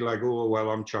know, be like, oh, well,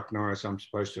 I'm Chuck Norris, I'm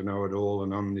supposed to know it all,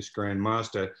 and I'm this grand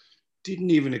master.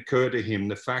 Didn't even occur to him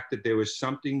the fact that there was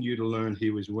something new to learn.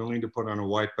 He was willing to put on a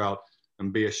white belt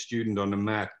and be a student on the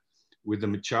mat with the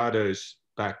Machados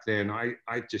back then. I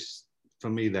just,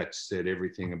 for me, that said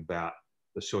everything about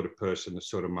the sort of person, the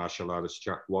sort of martial artist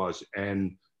Chuck was.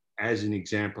 And as an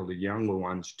example, the younger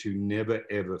ones to never,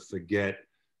 ever forget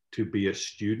to be a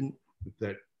student,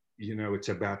 that, you know, it's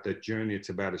about that journey. It's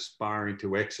about aspiring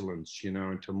to excellence, you know,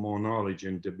 and to more knowledge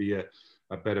and to be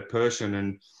a better person.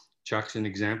 And Chuck's an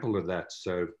example of that.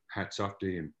 So hats off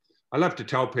to him. I love to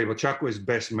tell people Chuck was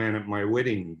best man at my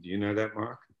wedding. Do you know that,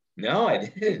 Mark? No, I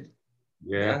did.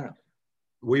 Yeah.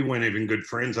 we weren't even good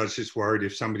friends. I was just worried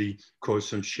if somebody caused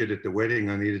some shit at the wedding,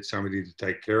 I needed somebody to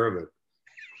take care of it.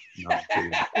 No, I'm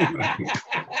kidding.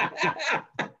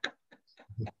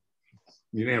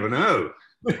 You never know.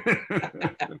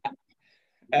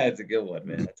 That's a good one,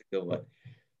 man. That's a good one.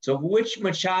 So which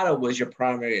Machado was your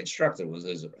primary instructor? Was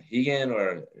it Higgin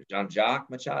or Jean-Jacques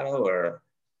Machado or?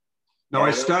 No,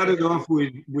 I started off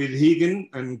with Higgin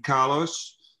and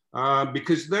Carlos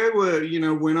because they were, you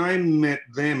know, when I met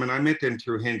them, and I met them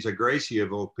through Renzo Gracie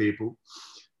of all people,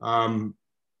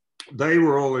 they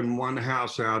were all in one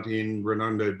house out in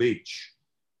Redondo Beach,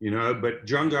 you know, but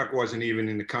Jean-Jacques wasn't even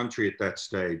in the country at that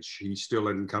stage. He still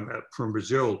hadn't come out from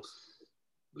Brazil.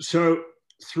 So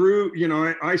through, you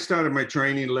know, I started my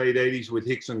training in the late 80s with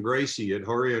Rickson Gracie at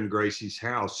Rorion Gracie's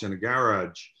house in a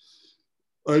garage.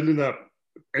 I ended up,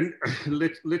 and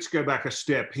let's go back a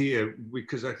step here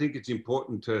because I think it's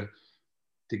important to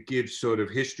give sort of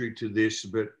history to this,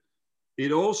 but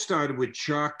it all started with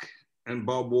Chuck and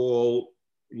Bob Wall,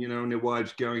 you know, and their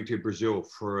wives going to Brazil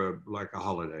for like a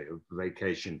holiday, a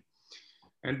vacation.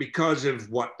 And because of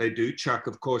what they do, Chuck,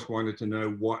 of course, wanted to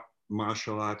know what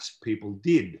martial arts people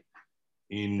did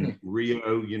in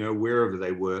Rio, you know, wherever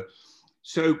they were.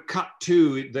 So cut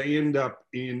to, they end up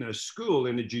in a school,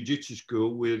 in a jiu-jitsu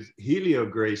school with Helio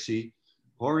Gracie,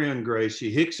 Rorion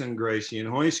Gracie, Rickson Gracie,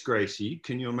 and Royce Gracie.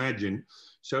 Can you imagine?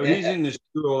 So he's in the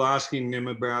school asking them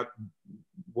about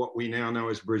what we now know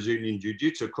as Brazilian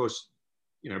jiu-jitsu. Of course,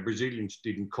 you know, Brazilians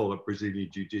didn't call it Brazilian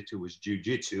jiu-jitsu, it was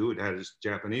jiu-jitsu. It had its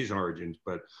Japanese origins.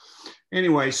 But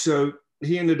anyway, so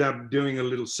he ended up doing a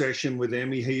little session with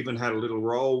them. He even had a little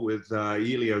role with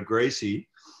Helio Gracie.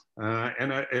 And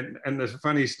the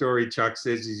funny story Chuck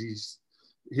says is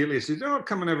Helio says, oh,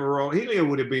 come and have a roll. Helio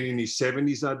would have been in his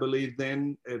 70s, I believe,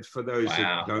 then. For those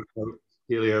that don't know,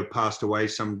 Helio passed away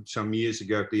some years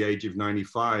ago at the age of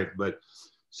 95. But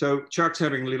so Chuck's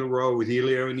having a little roll with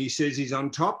Helio, and he says he's on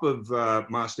top of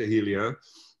Master Helio,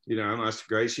 you know, Master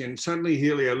Gracie, and suddenly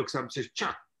Helio looks up and says,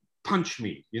 Chuck, punch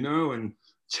me, you know, and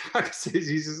Chuck says,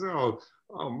 he says, oh,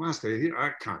 Master,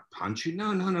 I can't punch you.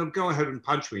 No, go ahead and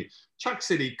punch me. Chuck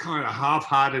said he kind of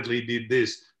half-heartedly did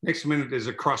this. Next minute, there's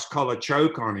a cross-collar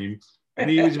choke on him, and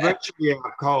he was virtually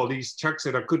out cold. Chuck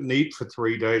said, I couldn't eat for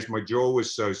 3 days. My jaw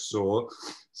was so sore.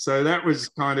 So that was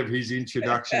kind of his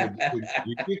introduction to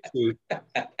jiu-jitsu.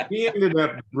 He ended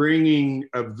up bringing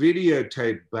a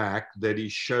videotape back that he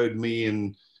showed me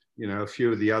and, you know, a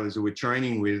few of the others who we're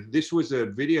training with. This was a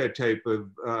videotape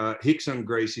of Rickson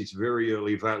Gracie's very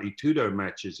early Vale Tudo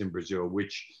matches in Brazil,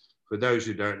 which, for those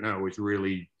who don't know, was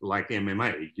really like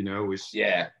MMA, you know, with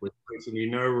basically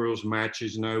no rules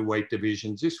matches, no weight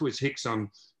divisions. This was Rickson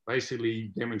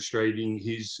basically demonstrating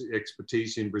his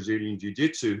expertise in Brazilian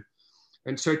Jiu-Jitsu.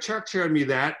 And so Chuck showed me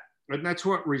that, and that's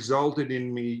what resulted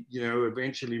in me, you know,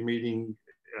 eventually meeting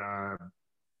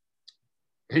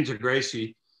Renzo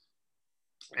Gracie.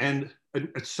 And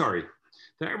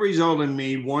that resulted in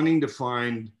me wanting to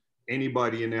find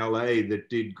anybody in LA that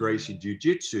did Gracie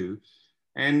Jiu-Jitsu.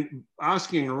 And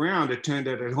asking around, it turned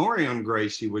out that Rorion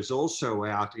Gracie was also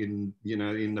out in, you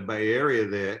know, in the Bay Area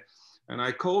there. And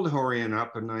I called Rorion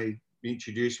up and I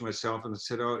introduced myself and I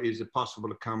said, oh, is it possible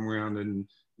to come around and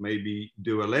maybe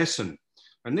do a lesson?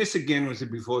 And this again was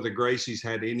before the Gracies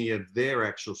had any of their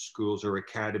actual schools or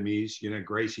academies. You know,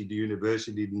 Gracie the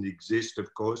University didn't exist,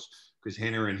 of course, because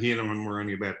Henner and Hilleman were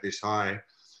only about this high.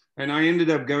 And I ended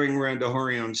up going around to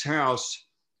Horion's house,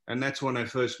 and that's when I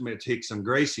first met Rickson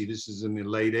Gracie. This is in the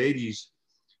late 80s.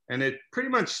 And it pretty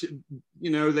much, you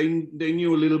know, they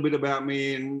knew a little bit about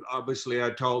me, and obviously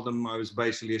I told them I was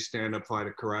basically a stand-up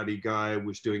fighter karate guy,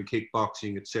 was doing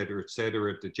kickboxing, et cetera,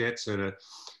 at the Jet Center.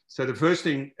 So the first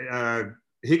thing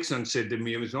Rickson said to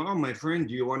me was, oh, my friend,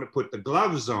 do you want to put the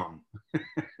gloves on?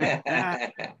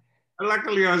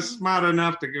 Luckily, I was smart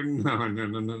enough to go, no, I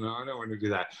don't want to do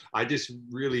that. I just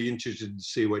really interested to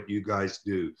see what you guys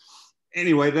do.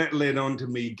 Anyway, that led on to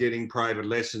me getting private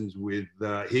lessons with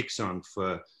Rickson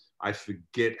for, I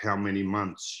forget how many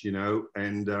months, you know,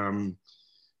 and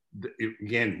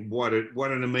again, what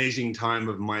an amazing time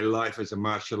of my life as a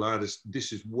martial artist.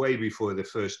 This is way before the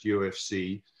first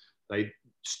UFC. They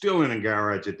still in a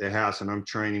garage at their house, and I'm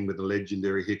training with the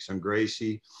legendary Rickson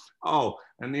Gracie. Oh,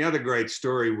 and the other great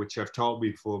story, which I've told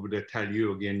before, but I'll tell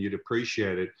you again, you'd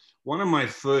appreciate it. One of my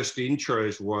first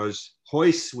intros was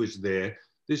Royce was there.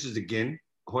 This is, again,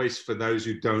 Royce, for those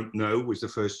who don't know, was the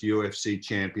first UFC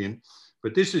champion.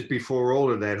 But this is before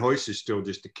all of that. Royce is still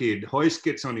just a kid. Royce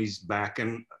gets on his back,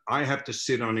 and I have to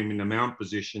sit on him in the mount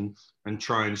position and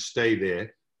try and stay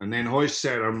there. And then Royce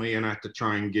sat on me, and I had to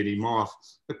try and get him off.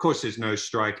 Of course, there's no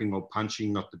striking or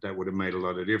punching, not that that would have made a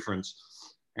lot of difference.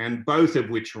 and both of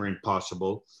which were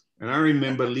impossible. And I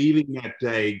remember leaving that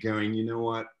day going, you know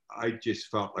what? I just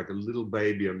felt like a little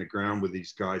baby on the ground with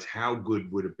these guys. How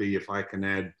good would it be if I can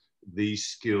add these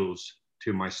skills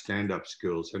to my stand-up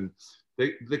skills? And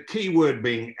the key word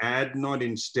being add, not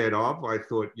instead of. I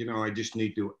thought, you know, I just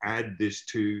need to add this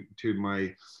to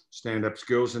my stand-up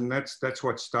skills. And that's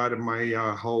what started my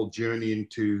whole journey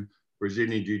into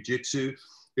Brazilian Jiu-Jitsu.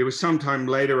 It was sometime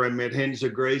later I met Renzo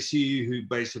Gracie, who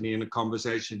basically in a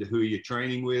conversation to who you're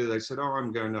training with. I said, oh,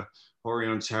 I'm going to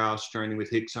Orion's house training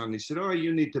with Rickson. He said, oh,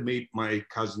 you need to meet my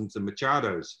cousins, the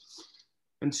Machados.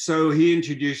 And so he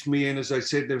introduced me. And as I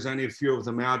said, there was only a few of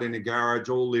them out in a garage,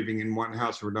 all living in one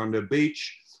house, Redondo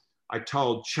Beach. I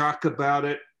told Chuck about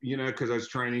it, you know, because I was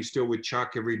training still with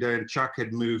Chuck every day. And Chuck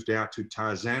had moved out to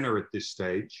Tarzana at this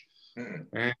stage.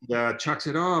 And Chuck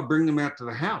said, oh, I'll bring them out to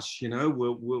the house. You know,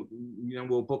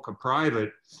 we'll book a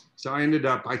private. So I ended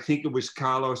up, I think it was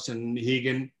Carlos and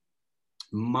Higan,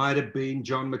 might have been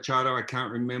John Machado, I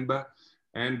can't remember.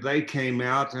 And they came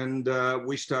out and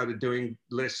we started doing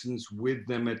lessons with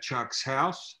them at Chuck's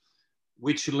house,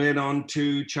 which led on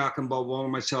to Chuck and Bob Wall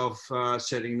and myself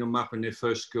setting them up in their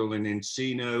first school in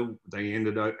Encino. They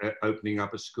ended up opening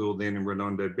up a school then in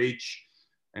Redondo Beach.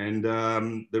 And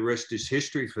the rest is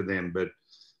history for them. But,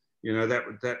 you know,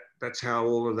 that's how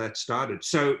all of that started.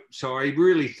 So I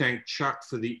really thank Chuck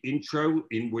for the intro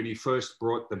when he first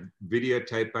brought the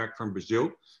videotape back from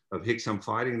Brazil of Rickson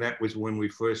fighting. That was when we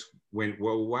first went,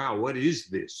 well, wow, what is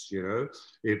this? You know,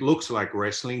 it looks like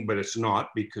wrestling, but it's not,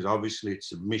 because obviously it's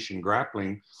submission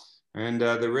grappling. And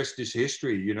the rest is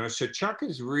history, you know. So Chuck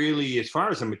is really, as far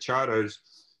as the Machados,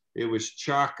 it was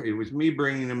Chuck, it was me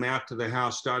bringing them out to the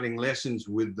house, starting lessons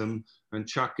with them, and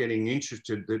Chuck getting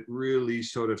interested, that really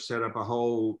sort of set up a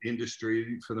whole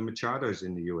industry for the Machados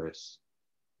in the US.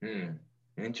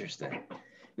 Interesting.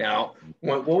 Now,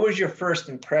 what was your first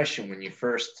impression when you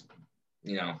first,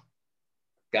 you know,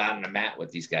 got on the mat with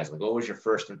these guys? Like, what was your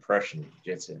first impression of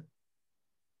jiu-jitsu?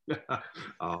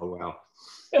 Oh,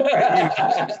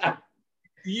 wow.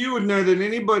 You would know that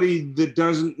anybody that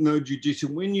doesn't know jiu-jitsu,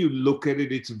 when you look at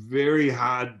it, it's very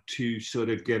hard to sort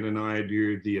of get an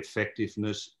idea of the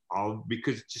effectiveness of,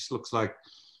 because it just looks like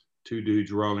two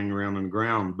dudes rolling around on the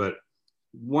ground. But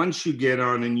once you get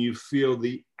on and you feel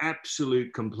the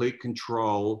absolute complete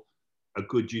control a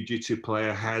good jiu-jitsu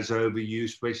player has over you,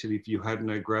 especially if you have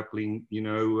no grappling, you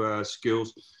know,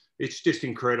 skills, it's just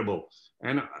incredible.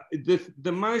 And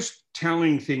the most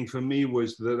telling thing for me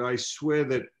was that I swear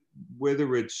that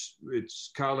whether it's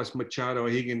Carlos Machado or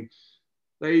Higan,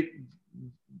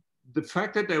 the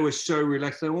fact that they were so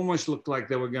relaxed, they almost looked like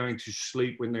they were going to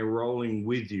sleep when they're rolling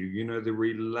with you. You know, the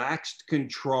relaxed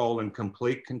control and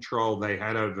complete control they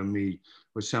had over me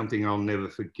was something I'll never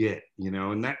forget, you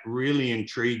know, and that really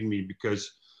intrigued me because,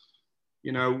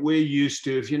 you know, we're used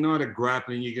to, if you're not a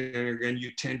grappling,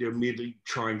 you tend to immediately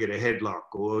try and get a headlock,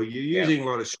 or you're using a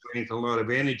lot of strength, a lot of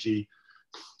energy,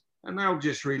 and they'll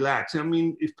just relax. I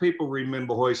mean, if people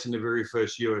remember Royce in the very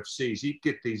first UFCs, he'd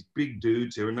get these big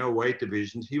dudes, there were no weight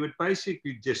divisions. He would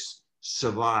basically just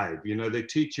survive. You know, they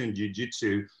teach you in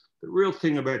jiu-jitsu, the real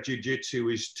thing about jiu-jitsu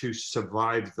is to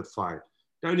survive the fight.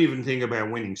 Don't even think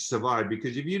about winning, survive,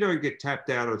 because if you don't get tapped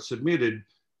out or submitted,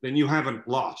 then you haven't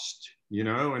lost, you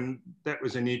know, and that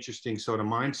was an interesting sort of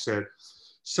mindset.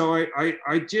 So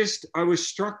I was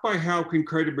struck by how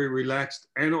incredibly relaxed,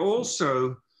 and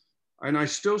also, and I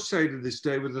still say to this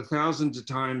day, with the thousands of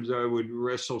times I would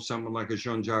wrestle someone like a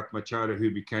Jean-Jacques Machado,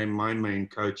 who became my main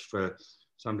coach for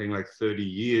something like 30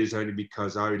 years, only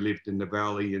because I lived in the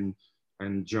Valley and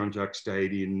Jean-Jacques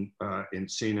stayed in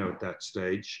Encino at that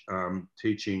stage,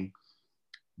 teaching,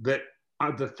 that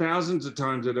the thousands of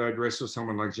times that I'd wrestle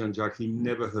someone like Jean-Jacques, he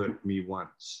never hurt me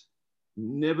once.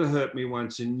 Never hurt me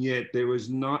once. And yet there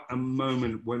was not a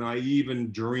moment when I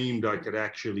even dreamed I could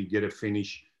actually get a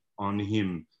finish on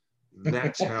him.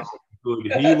 That's how good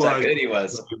he was. How good he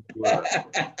was.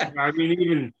 I mean,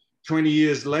 even 20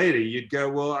 years later, you'd go,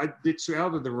 well, it's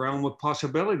out of the realm of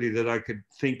possibility that I could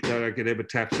think that I could ever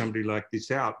tap somebody like this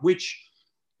out, which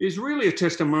is really a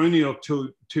testimonial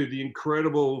to the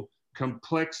incredible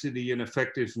complexity and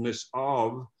effectiveness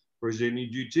of Brazilian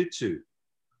Jiu-Jitsu.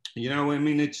 You know, I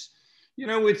mean, it's, you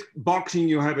know, with boxing,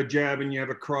 you have a jab and you have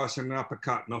a cross and an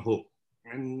uppercut and a hook.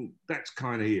 And that's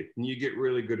kind of it. And you get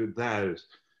really good at those.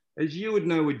 As you would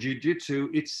know with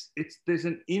jiu-jitsu, there's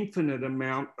an infinite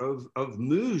amount of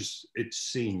moves, it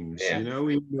seems, you know,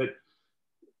 in that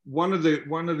one of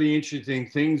the interesting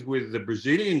things with the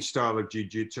Brazilian style of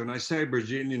jiu-jitsu, and I say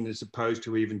Brazilian as opposed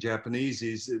to even Japanese,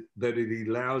 is that it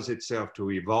allows itself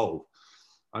to evolve.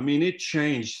 I mean, it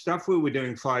changed. Stuff we were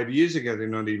doing 5 years ago, they're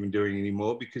not even doing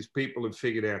anymore because people have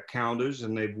figured out counters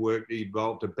and they've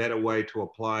evolved a better way to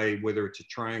apply, whether it's a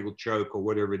triangle choke or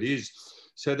whatever it is.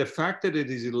 So the fact that it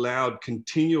has allowed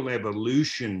continual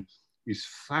evolution is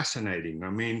fascinating. I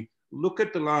mean, look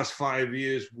at the last 5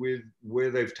 years with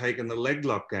where they've taken the leg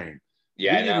lock game.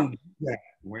 Yeah, I know.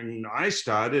 When I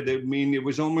started, I mean, it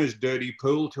was almost dirty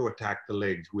pool to attack the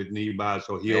legs with knee bars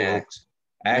or heel hooks.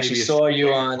 I actually saw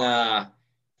you on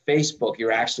Facebook.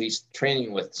 You're actually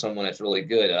training with someone that's really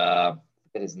good.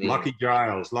 His name. Lucky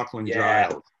Giles, Lachlan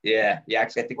Giles. Yeah.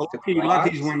 Actually, I think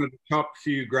Lucky's one of the top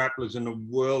few grapplers in the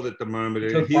world at the moment.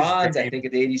 He took bronze, I think,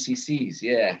 at the ADCCs.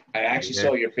 Yeah, I actually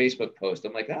saw your Facebook post.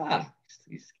 I'm like,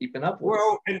 he's keeping up with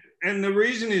it. And the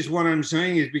reason is what I'm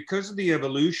saying is because of the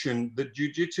evolution, the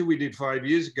jiu-jitsu we did 5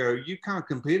 years ago, you can't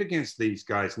compete against these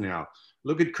guys now.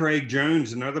 Look at Craig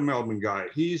Jones, another Melbourne guy.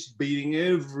 He's beating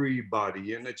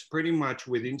everybody, and it's pretty much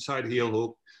with inside heel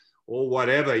hook or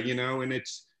whatever, you know, and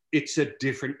it's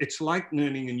it's like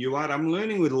learning a new art. I'm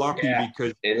learning with Lockie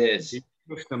because it is. It's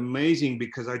just amazing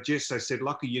because I said,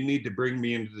 Lockie, you need to bring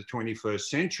me into the 21st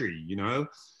century, you know,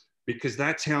 because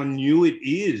that's how new it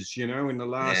is, you know, in the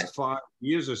last 5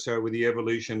 years or so with the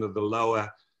evolution of the lower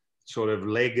sort of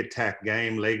leg attack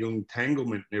game, leg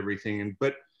entanglement and everything.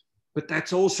 But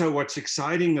that's also what's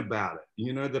exciting about it.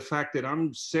 You know, the fact that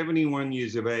I'm 71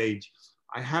 years of age,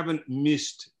 I haven't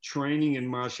missed training in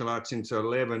martial arts since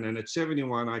 11. And at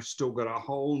 71, I've still got a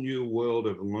whole new world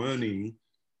of learning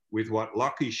with what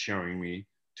Lockie's showing me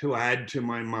to add to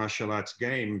my martial arts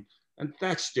game. And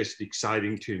that's just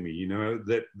exciting to me, you know,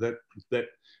 that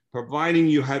providing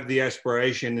you have the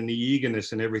aspiration and the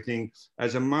eagerness and everything,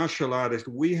 as a martial artist,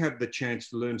 we have the chance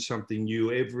to learn something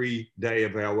new every day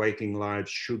of our waking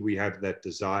lives, should we have that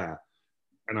desire.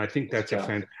 And I think that's a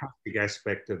fantastic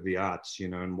aspect of the arts, you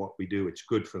know, and what we do. It's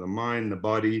good for the mind, the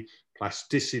body,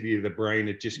 plasticity of the brain.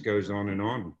 It just goes on and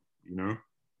on, you know.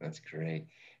 That's great.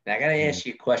 Now I got to ask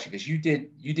you a question, because you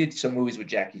did some movies with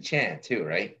Jackie Chan too,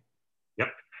 right? Yep.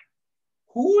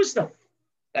 Who was out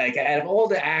of all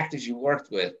the actors you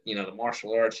worked with, you know, the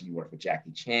martial arts, you worked with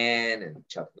Jackie Chan and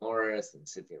Chuck Norris and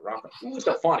Cynthia Rothrock, who was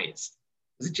the funniest?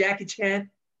 Was it Jackie Chan?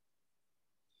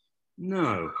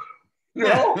 No.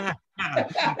 No.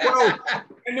 Well,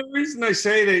 and the reason I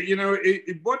say that, you know,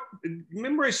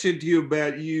 remember I said to you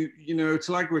about you know, it's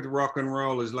like with rock and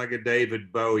roll, is like a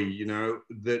David Bowie, you know,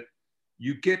 that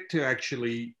you get to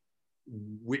actually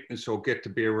witness or get to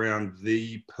be around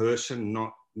the person,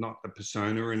 not the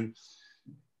persona. And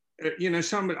you know,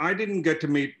 I didn't get to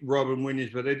meet Robin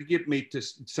Williams, but I did get meet to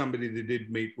somebody that did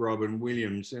meet Robin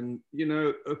Williams. And, you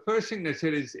know, the first thing they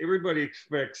said is everybody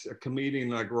expects a comedian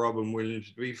like Robin Williams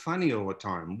to be funny all the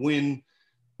time, when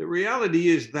the reality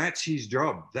is that's his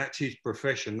job. That's his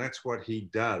profession. That's what he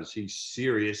does. He's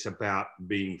serious about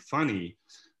being funny,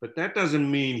 but that doesn't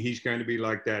mean he's going to be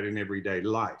like that in everyday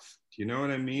life. Do you know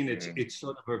what I mean? It's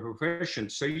sort of a profession.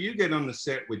 So you get on the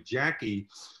set with Jackie,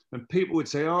 and people would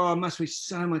say, oh, it must be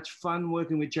so much fun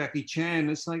working with Jackie Chan.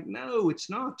 It's like, no, it's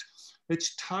not.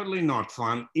 It's totally not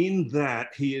fun, in that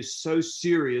he is so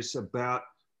serious about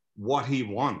what he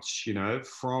wants, you know,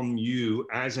 from you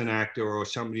as an actor or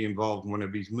somebody involved in one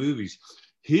of his movies.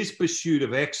 His pursuit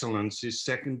of excellence is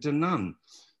second to none.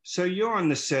 So you're on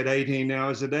the set 18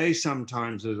 hours a day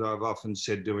sometimes, as I've often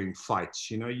said, doing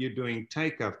fights. You know, you're doing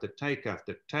take after take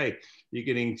after take. You're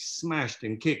getting smashed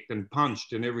and kicked and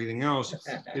punched and everything else.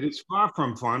 It is far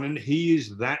from fun. And he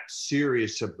is that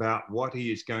serious about what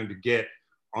he is going to get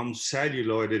on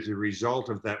celluloid as a result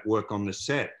of that work on the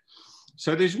set.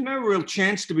 So there's no real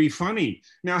chance to be funny.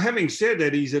 Now, having said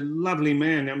that, he's a lovely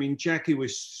man. I mean, Jackie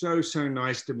was so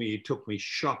nice to me. He took me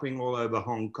shopping all over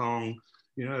Hong Kong,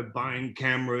 you know, buying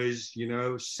cameras, you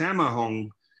know. Sammo Hung,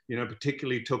 you know,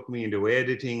 particularly took me into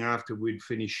editing after we'd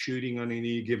finished shooting on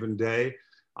any given day.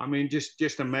 I mean,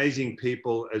 just amazing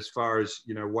people as far as,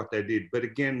 you know, what they did. But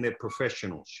again, they're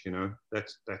professionals, you know,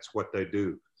 that's what they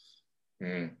do.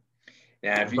 Mm.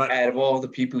 Now, out of all the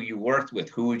people you worked with,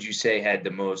 who would you say had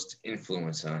the most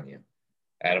influence on you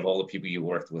out of all the people you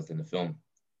worked with in the film?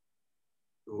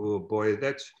 Oh boy,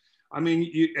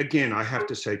 again, I have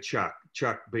to say Chuck.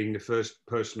 Chuck being the first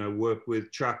person I worked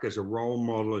with. Chuck as a role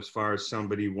model as far as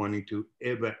somebody wanting to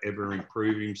ever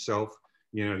improve himself.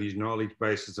 You know, his knowledge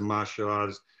base as a martial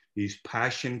artist, his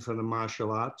passion for the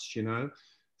martial arts, you know,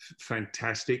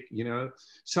 fantastic. You know,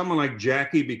 someone like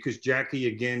Jackie, because Jackie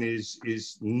again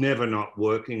is never not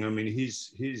working. I mean,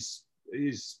 his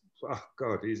oh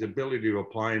God, his ability to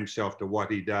apply himself to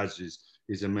what he does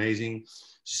is amazing.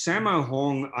 Sammo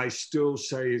Hung, I still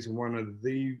say, is one of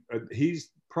the, he's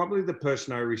probably the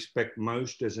person I respect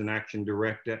most as an action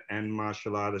director and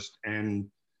martial artist and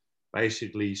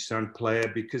basically stunt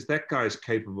player, because that guy is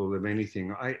capable of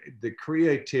anything. The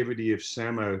creativity of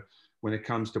Sammo when it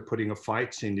comes to putting a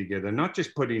fight scene together, not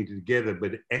just putting it together,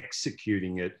 but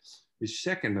executing it, is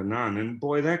second to none. And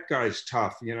boy, that guy's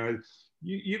tough. You know,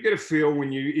 you get a feel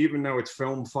when you, even though it's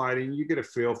film fighting, you get a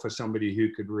feel for somebody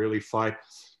who could really fight.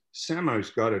 Sammo's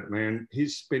got it, man.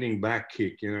 His spinning back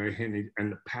kick, you know,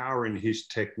 and the power in his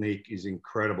technique is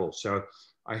incredible. So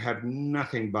I have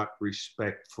nothing but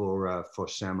respect for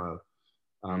Sammo.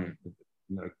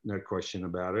 No question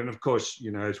about it. And of course,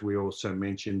 you know, as we also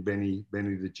mentioned, Benny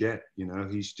the Jet, you know,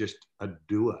 he's just a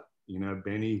doer. You know,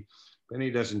 Benny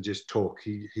doesn't just talk,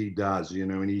 he does, you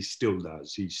know, and he still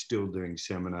does. He's still doing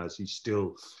seminars. He's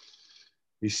still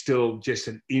just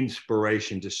an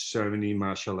inspiration to so many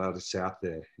martial artists out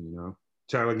there, you know.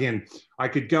 So again, I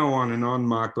could go on and on,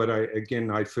 Mark, but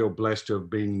I feel blessed to have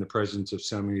been in the presence of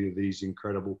so many of these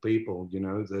incredible people, you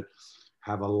know, that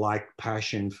have a like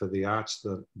passion for the arts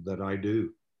that I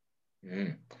do.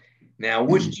 Now,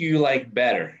 which do you like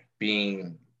better,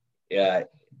 being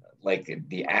like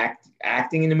the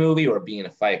acting in the movie, or being a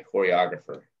fight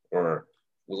choreographer, or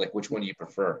like which one do you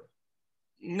prefer?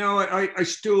 No, I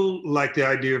still like the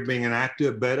idea of being an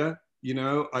actor better. You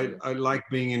know, I like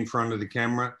being in front of the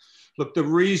camera. Look, the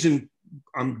reason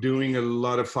I'm doing a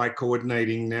lot of fight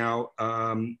coordinating now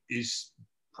is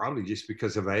probably just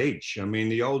because of age. I mean,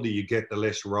 the older you get, the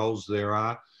less roles there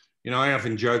are. You know, I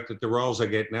often joke that the roles I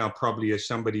get now probably are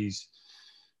somebody's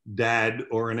dad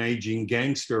or an aging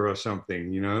gangster or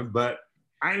something, you know. But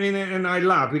I mean, and I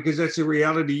laugh because that's a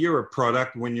reality. You're a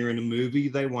product when you're in a movie.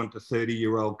 They want the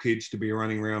 30-year-old kids to be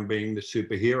running around being the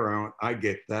superhero. I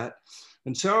get that.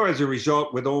 And so as a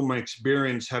result, with all my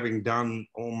experience, having done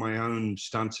all my own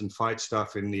stunts and fight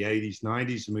stuff in the 80s,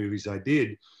 90s movies I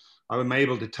did, I'm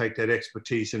able to take that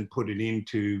expertise and put it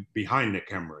into behind the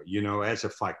camera, you know, as a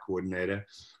fight coordinator.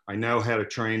 I know how to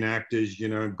train actors, you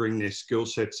know, bring their skill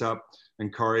sets up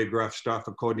and choreograph stuff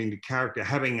according to character.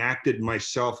 Having acted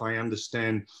myself, I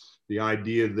understand the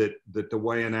idea that the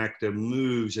way an actor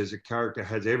moves as a character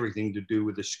has everything to do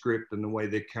with the script and the way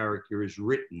their character is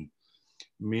written.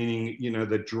 Meaning, you know,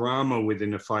 the drama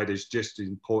within a fight is just as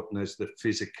important as the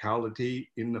physicality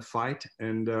in the fight.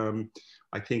 And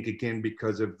I think, again,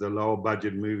 because of the lower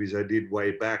budget movies I did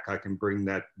way back, I can bring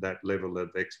that level of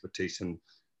expertise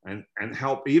and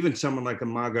help even someone like a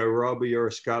Margot Robbie or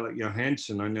a Scarlett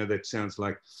Johansson. I know that sounds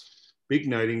like big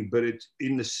noting, but it's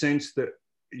in the sense that,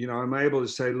 you know, I'm able to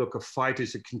say, look, a fight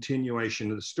is a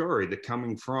continuation of the story. They're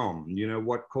coming from, you know,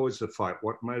 what caused the fight?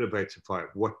 What motivates a fight?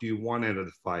 What do you want out of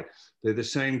the fight? They're the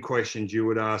same questions you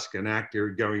would ask an actor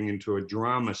going into a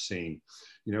drama scene.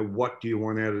 You know, what do you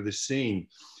want out of the scene?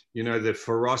 You know, the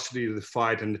ferocity of the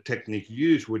fight and the technique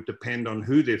used would depend on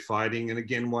who they're fighting and,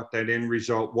 again, what that end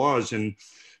result was. And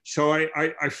so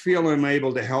I feel I'm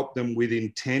able to help them with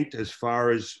intent as far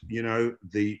as, you know,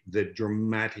 the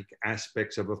dramatic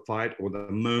aspects of a fight or the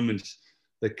moments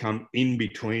that come in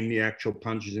between the actual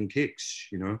punches and kicks,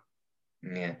 you know?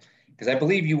 Yeah, because I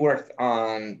believe you worked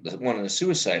on one of the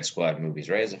Suicide Squad movies,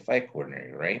 right? As a fight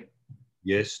coordinator, right?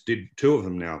 Yes, did two of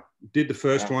them now. Did the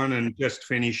first one and just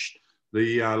finished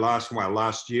the last one.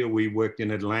 Last year we worked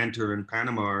in Atlanta and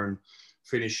Panama and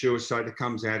finished Suicide, that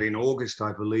comes out in August,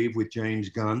 I believe, with James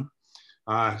Gunn.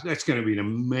 That's going to be an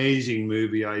amazing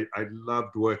movie. I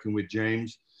loved working with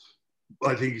James.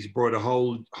 I think he's brought a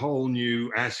whole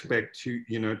new aspect to,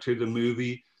 you know, to the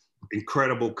movie.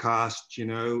 Incredible cast, you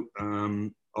know,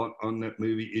 on that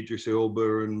movie. Idris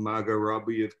Elba and Margot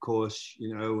Robbie, of course,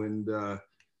 you know, and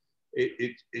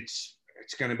it's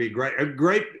going to be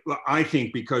great. I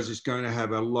think, because it's going to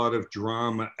have a lot of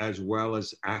drama as well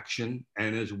as action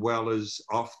and as well as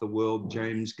off the world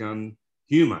James Gunn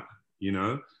humor, you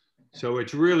know. So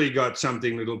it's really got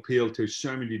something that'll appeal to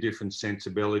so many different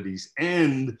sensibilities.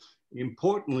 And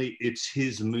importantly, it's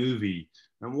his movie.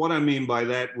 And what I mean by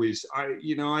that was,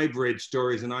 I've read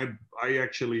stories and I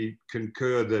actually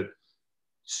concur that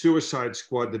Suicide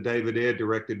Squad that David Ayer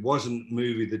directed wasn't a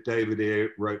movie that David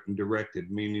Ayer wrote and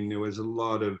directed, meaning there was a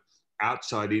lot of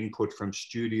outside input from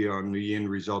studio on the end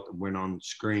result that went on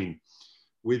screen.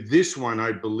 With this one,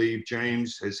 I believe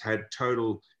James has had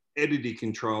total editing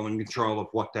control and control of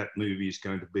what that movie is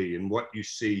going to be. And what you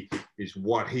see is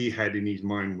what he had in his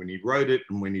mind when he wrote it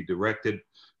and when he directed.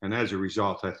 And as a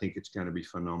result, I think it's going to be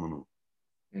phenomenal.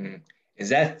 Is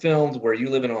that filmed where you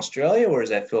live in Australia, or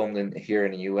is that filmed here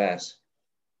in the US?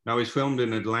 No, it's filmed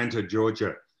in Atlanta,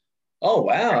 Georgia. Oh,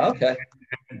 wow. Okay.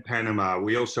 And Panama.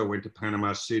 We also went to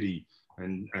Panama City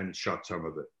and shot some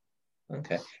of it.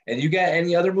 Okay. And you got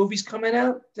any other movies coming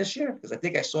out this year? Because I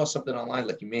think I saw something online,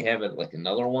 like you may have it, like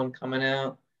another one coming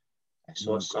out. I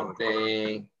saw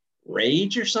something,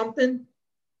 Rage or something.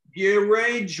 Yeah,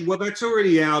 Rage. Well, that's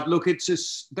already out. Look,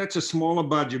 that's a smaller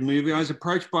budget movie. I was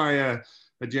approached by a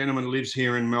gentleman who lives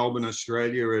here in Melbourne,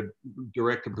 Australia, a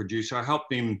director producer. I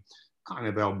helped him, kind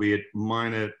of, albeit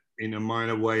in a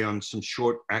minor way, on some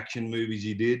short action movies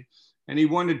he did. And he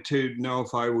wanted to know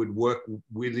if I would work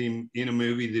with him in a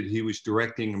movie that he was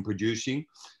directing and producing.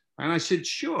 And I said,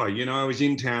 sure. You know, I was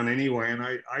in town anyway, and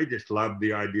I just loved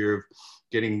the idea of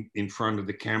getting in front of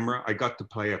the camera. I got to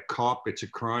play a cop. It's a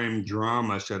crime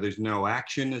drama, so there's no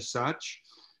action as such.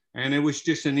 And it was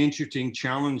just an interesting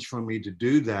challenge for me to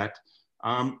do that.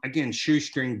 Again,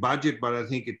 shoestring budget, but I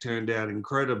think it turned out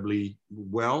incredibly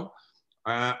well.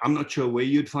 I'm not sure where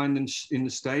you'd find it in the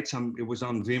States. It was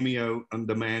on Vimeo on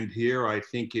demand here. I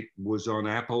think it was on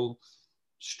Apple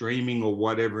streaming or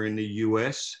whatever in the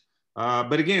US.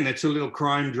 But again, it's a little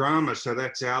crime drama, so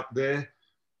that's out there.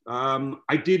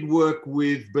 I did work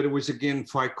with, but it was again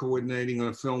fight coordinating on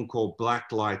a film called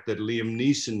Blacklight that Liam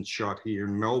Neeson shot here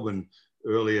in Melbourne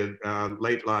earlier,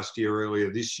 late last year,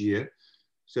 earlier this year.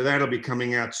 So that'll be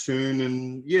coming out soon.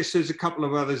 And yes, there's a couple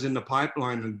of others in the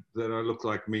pipeline that I look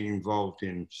like being involved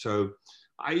in. So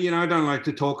I don't like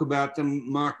to talk about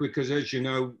them, Mark, because as you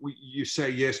know, you say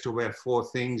yes to about 4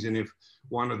 things. And if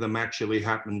one of them actually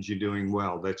happens, you're doing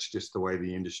well. That's just the way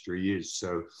the industry is.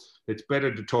 So it's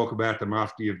better to talk about them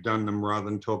after you've done them rather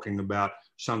than talking about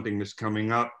something that's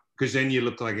coming up, because then you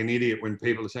look like an idiot when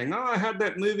people are saying, oh, how'd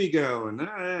that movie go?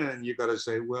 And you got to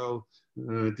say, well,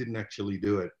 I didn't actually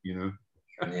do it, you know.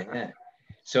 Yeah.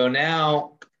 So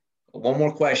now, one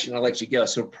more question, I'll let you go.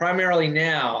 So primarily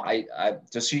now, I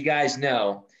just so you guys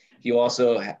know, he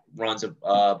also runs a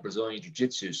Brazilian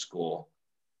Jiu-Jitsu school.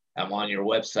 I'm on your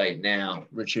website now,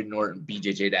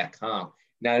 richardnortonbjj.com.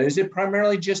 Now, is it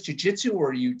primarily just Jiu-Jitsu,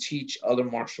 or you teach other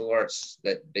martial arts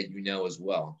that you know as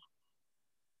well?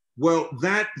 Well,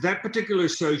 that particular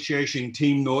association,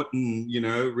 Team Norton,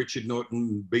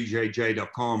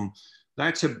 richardnortonbjj.com,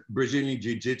 that's a Brazilian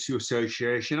Jiu-Jitsu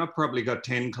association. I've probably got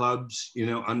 10 clubs,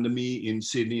 under me in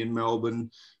Sydney and Melbourne,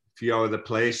 a few other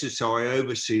places. So I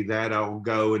oversee that. I'll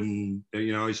go and,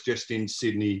 I was just in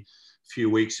Sydney a few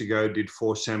weeks ago, did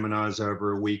 4 seminars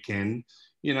over a weekend.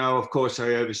 Of course,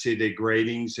 I oversee their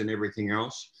gradings and everything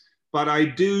else. But I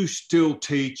do still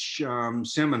teach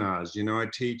seminars. I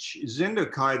teach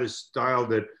Zendo Kai, the style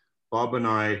that Bob and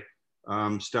I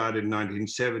started in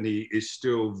 1970, is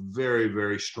still very,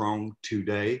 very strong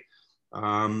today.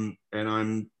 And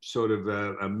I'm sort of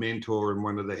a mentor and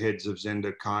one of the heads of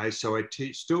Zendo Kai. So I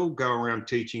still go around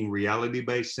teaching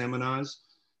reality-based seminars,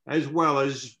 as well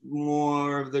as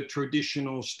more of the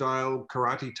traditional style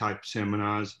karate type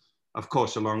seminars, of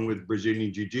course, along with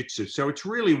Brazilian Jiu-Jitsu. So it's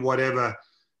really whatever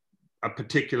a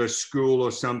particular school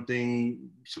or something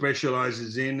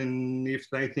specializes in, and if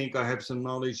they think I have some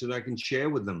knowledge that I can share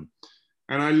with them.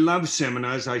 And I love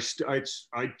seminars. I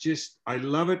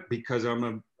love it because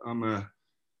I'm a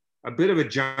bit of a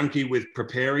junkie with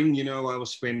preparing. I will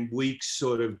spend weeks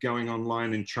sort of going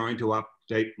online and trying to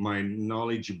update my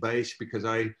knowledge base, because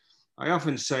I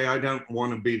often say I don't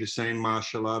want to be the same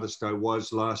martial artist I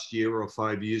was last year or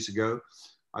 5 years ago.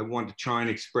 I want to try and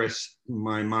express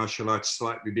my martial arts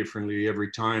slightly differently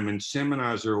every time. And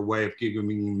seminars are a way of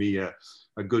giving me a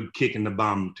good kick in the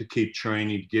bum to keep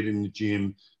training, to get in the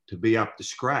gym, to be up to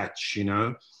scratch,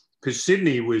 because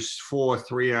Sydney was 4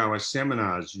 3-hour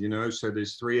seminars, so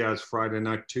there's 3 hours Friday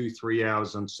night, 2 3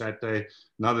 hours on Saturday,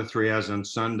 another 3 hours on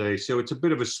Sunday. So it's a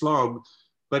bit of a slog.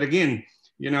 But again,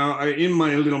 in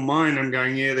my little mind, I'm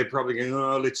going, yeah, they're probably going,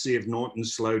 oh, let's see if Norton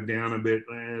slowed down a bit.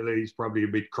 He's probably a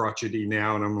bit crotchety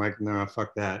now. And I'm like, no,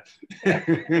 fuck that.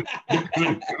 I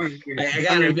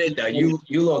got to admit, though, you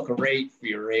look great for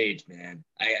your age, man.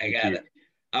 I got it.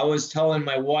 I was telling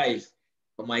my wife,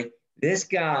 I'm like, this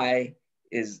guy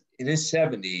is in his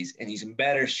 70s and he's in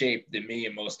better shape than me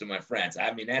and most of my friends.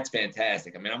 I mean, that's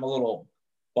fantastic. I mean, I'm a little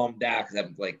bummed out because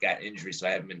I've got injuries, so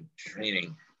I haven't been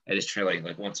training. I just train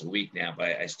like once a week now,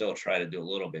 but I still try to do a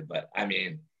little bit. But I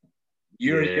mean,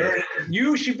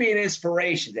 you should be an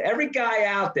inspiration to every guy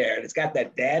out there that's got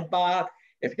that dad bod.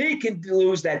 If he can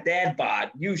lose that dad bod,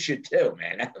 you should too,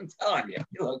 man. I'm telling you,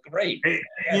 you look great. Hey,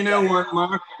 you know what,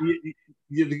 Mark?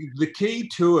 The key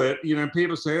to it,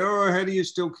 people say, oh, how do you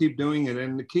still keep doing it?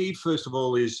 And the key, first of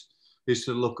all, is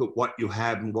to look at what you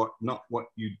have and not what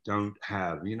you don't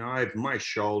have. My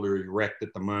shoulder is wrecked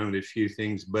at the moment, a few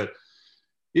things, but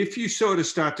if you sort of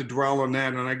start to dwell on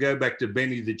that, and I go back to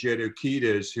Benny the Jet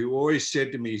Urquidez, who always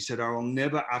said to me, he said, I will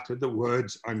never utter the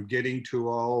words, I'm getting too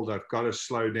old, I've got to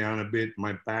slow down a bit,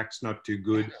 my back's not too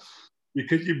good,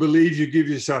 because you believe you give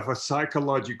yourself a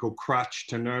psychological crutch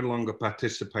to no longer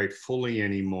participate fully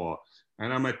anymore.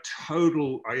 And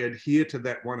I adhere to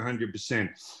that 100%.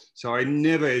 So I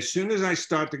never, as soon as I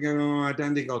start to go, oh, I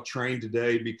don't think I'll train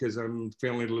today because I'm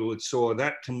feeling a little sore,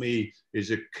 that to me is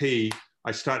a key.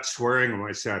 I start swearing at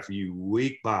myself, you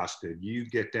weak bastard, you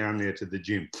get down there to the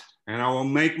gym. And I will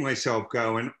make myself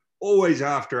go, and always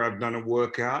after I've done a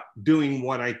workout, doing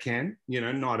what I can,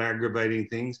 not aggravating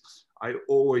things, I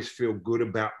always feel good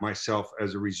about myself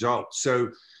as a result. So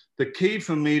the key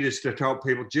for me is to tell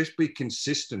people, just be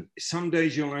consistent. Some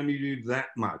days you'll only do that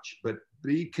much, but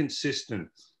be consistent.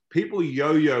 People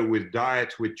yo-yo with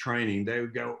diets, with training. They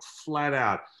would go flat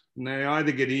out. And they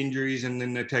either get injuries and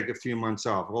then they take a few months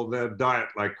off, or they'll diet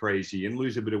like crazy and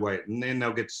lose a bit of weight, and then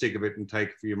they'll get sick of it and take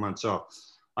a few months off.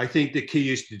 I think the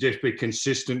key is to just be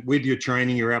consistent with your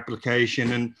training, your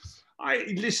application. And I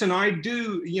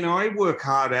work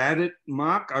hard at it,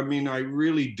 Mark. I mean, I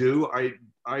really do.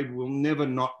 I will never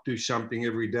not do something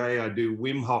every day. I do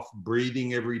Wim Hof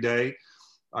breathing every day.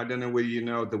 I don't know whether you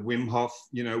know the Wim Hof,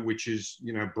 which is,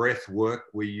 breath work,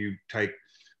 where you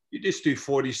just do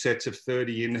 40 sets of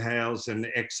 30 inhales and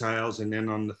exhales. And then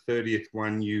on the 30th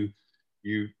one,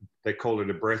 they call it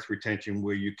a breath retention,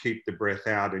 where you keep the breath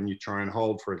out and you try and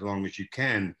hold for as long as you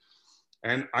can.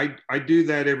 And I do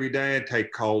that every day. I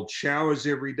take cold showers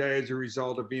every day as a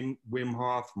result of Wim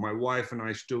Hof. My wife and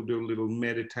I still do a little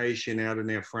meditation out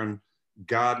in our front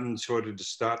garden sort of to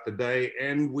start the day.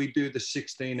 And we do the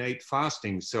 16-8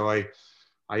 fasting. So I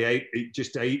ate,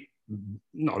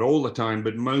 not all the time,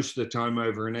 but most of the time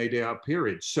over an 8-hour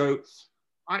period. So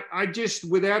I just,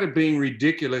 without it being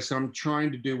ridiculous, I'm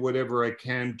trying to do whatever I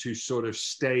can to sort of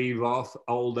stave off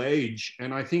old age.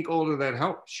 And I think all of that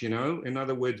helps, In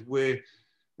other words,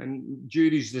 and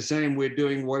Judy's the same, we're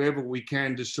doing whatever we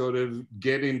can to sort of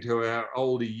get into our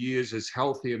older years as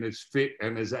healthy and as fit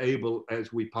and as able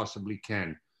as we possibly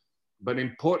can. But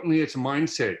importantly, it's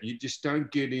mindset. You just don't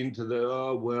get into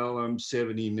I'm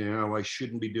 70 now, I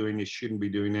shouldn't be doing this, shouldn't be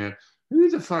doing that. Who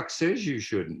the fuck says you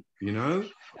shouldn't, who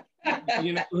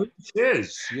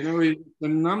says, the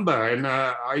number. And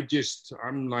I'm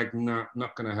like, no,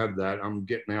 not going to have that. I'm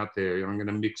getting out there. I'm going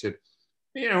to mix it,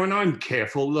 and I'm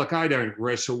careful. Look, I don't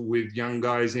wrestle with young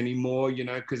guys anymore,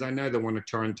 because I know they want to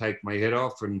try and take my head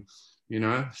off and,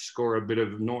 score a bit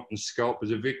of Norton scalp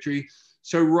as a victory.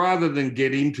 So rather than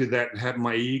get into that and have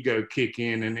my ego kick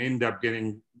in and end up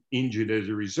getting injured as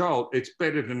a result, it's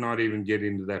better to not even get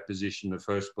into that position in the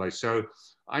first place. So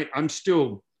I'm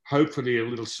still hopefully a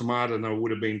little smarter than I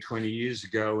would have been 20 years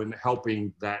ago, and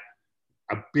helping that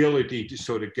ability to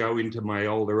sort of go into my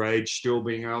older age, still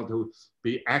being able to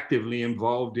be actively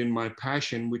involved in my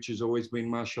passion, which has always been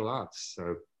martial arts.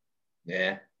 So,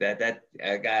 yeah, that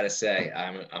I gotta say,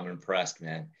 I'm impressed,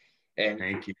 man. And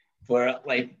thank you. For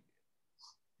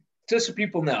just so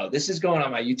people know, this is going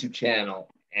on my YouTube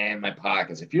channel and my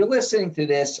podcast. If you're listening to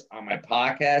this on my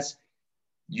podcast,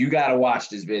 you got to watch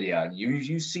this video.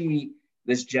 You see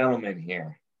this gentleman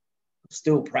here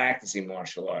still practicing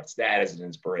martial arts. That is an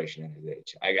inspiration at his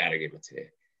age. I got to give it to you.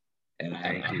 And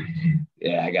thank you.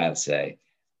 Yeah, I got to say.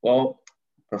 Well,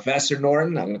 Professor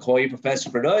Norton, I'm going to call you Professor.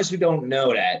 For those who don't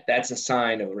know that, that's a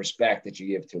sign of respect that you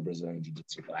give to a Brazilian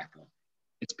Jiu-Jitsu black belt.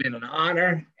 It's been an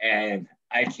honor, and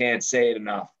I can't say it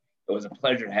enough. It was a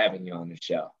pleasure having you on the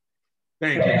show.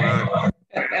 Thank you, Mark.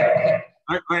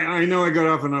 I know I got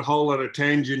off on a whole lot of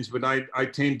tangents, but I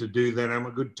tend to do that. I'm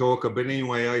a good talker. But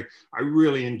anyway, I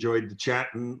really enjoyed the chat,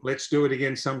 and let's do it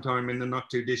again sometime in the not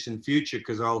too distant future,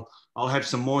 because I'll have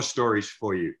some more stories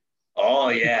for you. Oh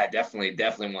yeah, definitely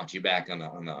want you back on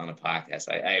the podcast.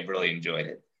 I really enjoyed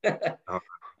it.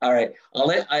 All right,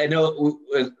 I know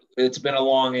it's been a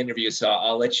long interview, so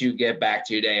I'll let you get back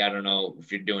to your day. I don't know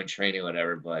if you're doing training or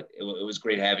whatever, but it was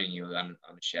great having you on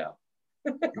the show.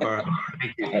 All right.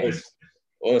 Thank you.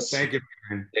 Awesome. Thank you,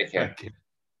 man. Take care. Thank you.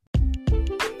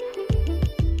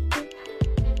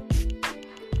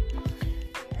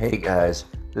 Hey guys,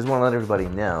 just want to let everybody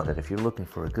know that if you're looking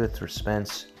for a good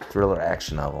suspense thriller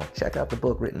action novel, check out the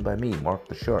book written by me, Mark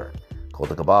the Shark, called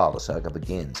The Cabal, The Saga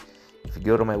Begins. If you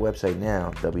go to my website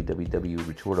now,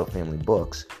 www.Ritordo Family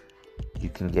Books, you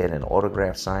can get an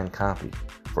autographed signed copy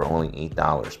for only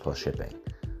 $8 plus shipping.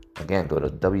 Again, go to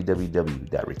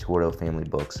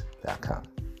www.RitordoFamilyBooks.com.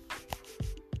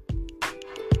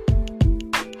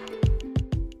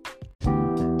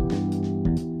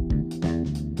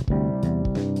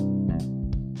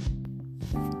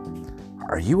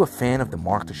 Are you a fan of the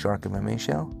Mark the Shark MMA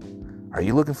show? Are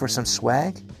you looking for some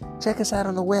swag? Check us out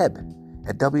on the web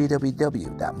at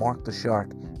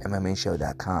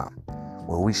www.markthesharkmmashow.com,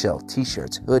 where we sell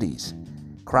t-shirts,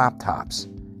 hoodies, crop tops,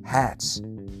 hats,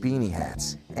 beanie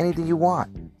hats, anything you want.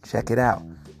 Check it out.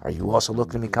 Are you also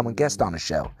looking to become a guest on the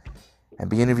show and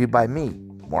be interviewed by me,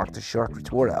 Mark the Shark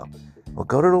Retorto? Well,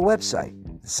 go to the website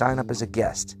and sign up as a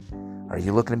guest. Are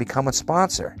you looking to become a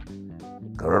sponsor?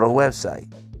 Go to the website,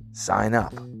 sign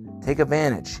up, take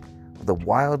advantage of the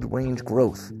wild range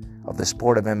growth of the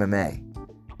sport of MMA,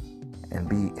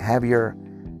 and have your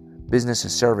business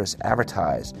and service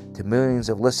advertised to millions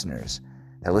of listeners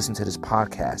that listen to this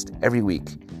podcast every week,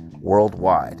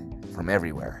 worldwide, from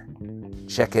everywhere.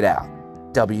 Check it out,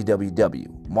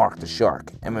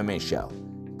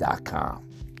 www.markthesharkmmashow.com.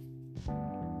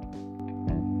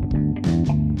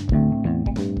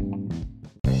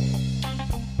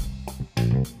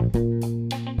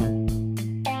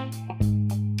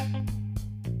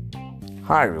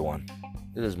 Hi everyone,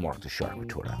 this is Mark the Shark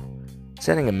Retorto,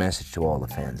 sending a message to all the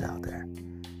fans out there.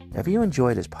 If you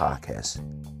enjoy this podcast,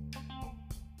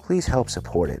 please help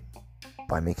support it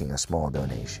by making a small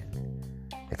donation.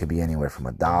 It could be anywhere from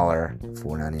 $1,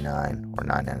 $4.99, or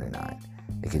 $9.99.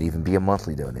 It could even be a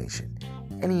monthly donation.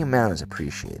 Any amount is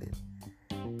appreciated.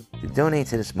 To donate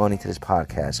to this money to this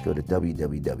podcast, go to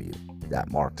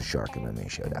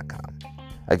www.markthesharkmmashow.com.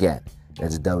 Again,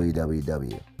 that's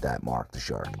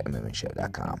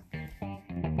www.markthesharkmmashow.com.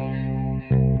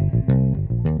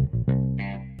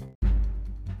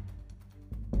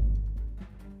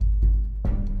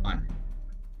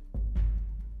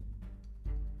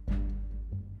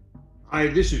 Hi,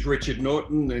 this is Richard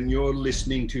Norton, and you're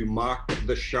listening to Mark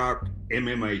the Shark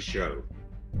MMA Show.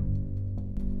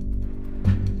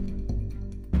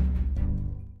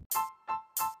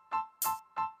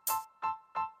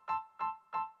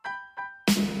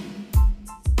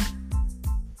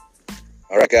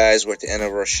 All right, guys, we're at the end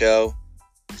of our show.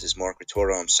 This is Mark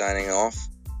Retorto. I'm signing off.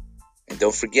 And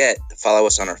don't forget to follow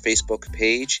us on our Facebook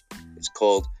page. It's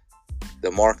called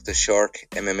the Mark the Shark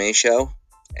MMA Show.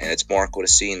 And it's Mark with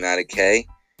a C and not a K.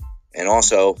 And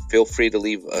also, feel free to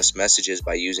leave us messages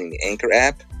by using the Anchor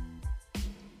app.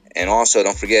 And also,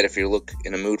 don't forget, if you're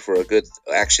in the mood for a good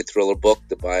action thriller book,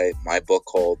 to buy my book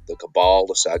called The Cabal,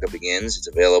 The Saga Begins. It's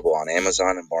available on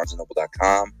Amazon and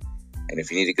BarnesandNoble.com. And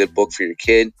if you need a good book for your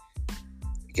kid,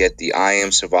 get the I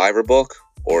Am Survivor book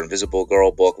or Invisible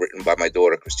Girl book written by my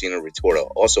daughter, Christina Retorto,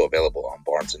 also available on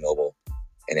Barnes & Noble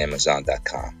and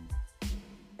Amazon.com.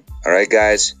 All right,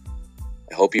 guys.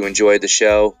 I hope you enjoyed the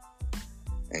show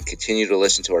and continue to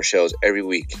listen to our shows every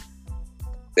week.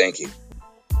 Thank you.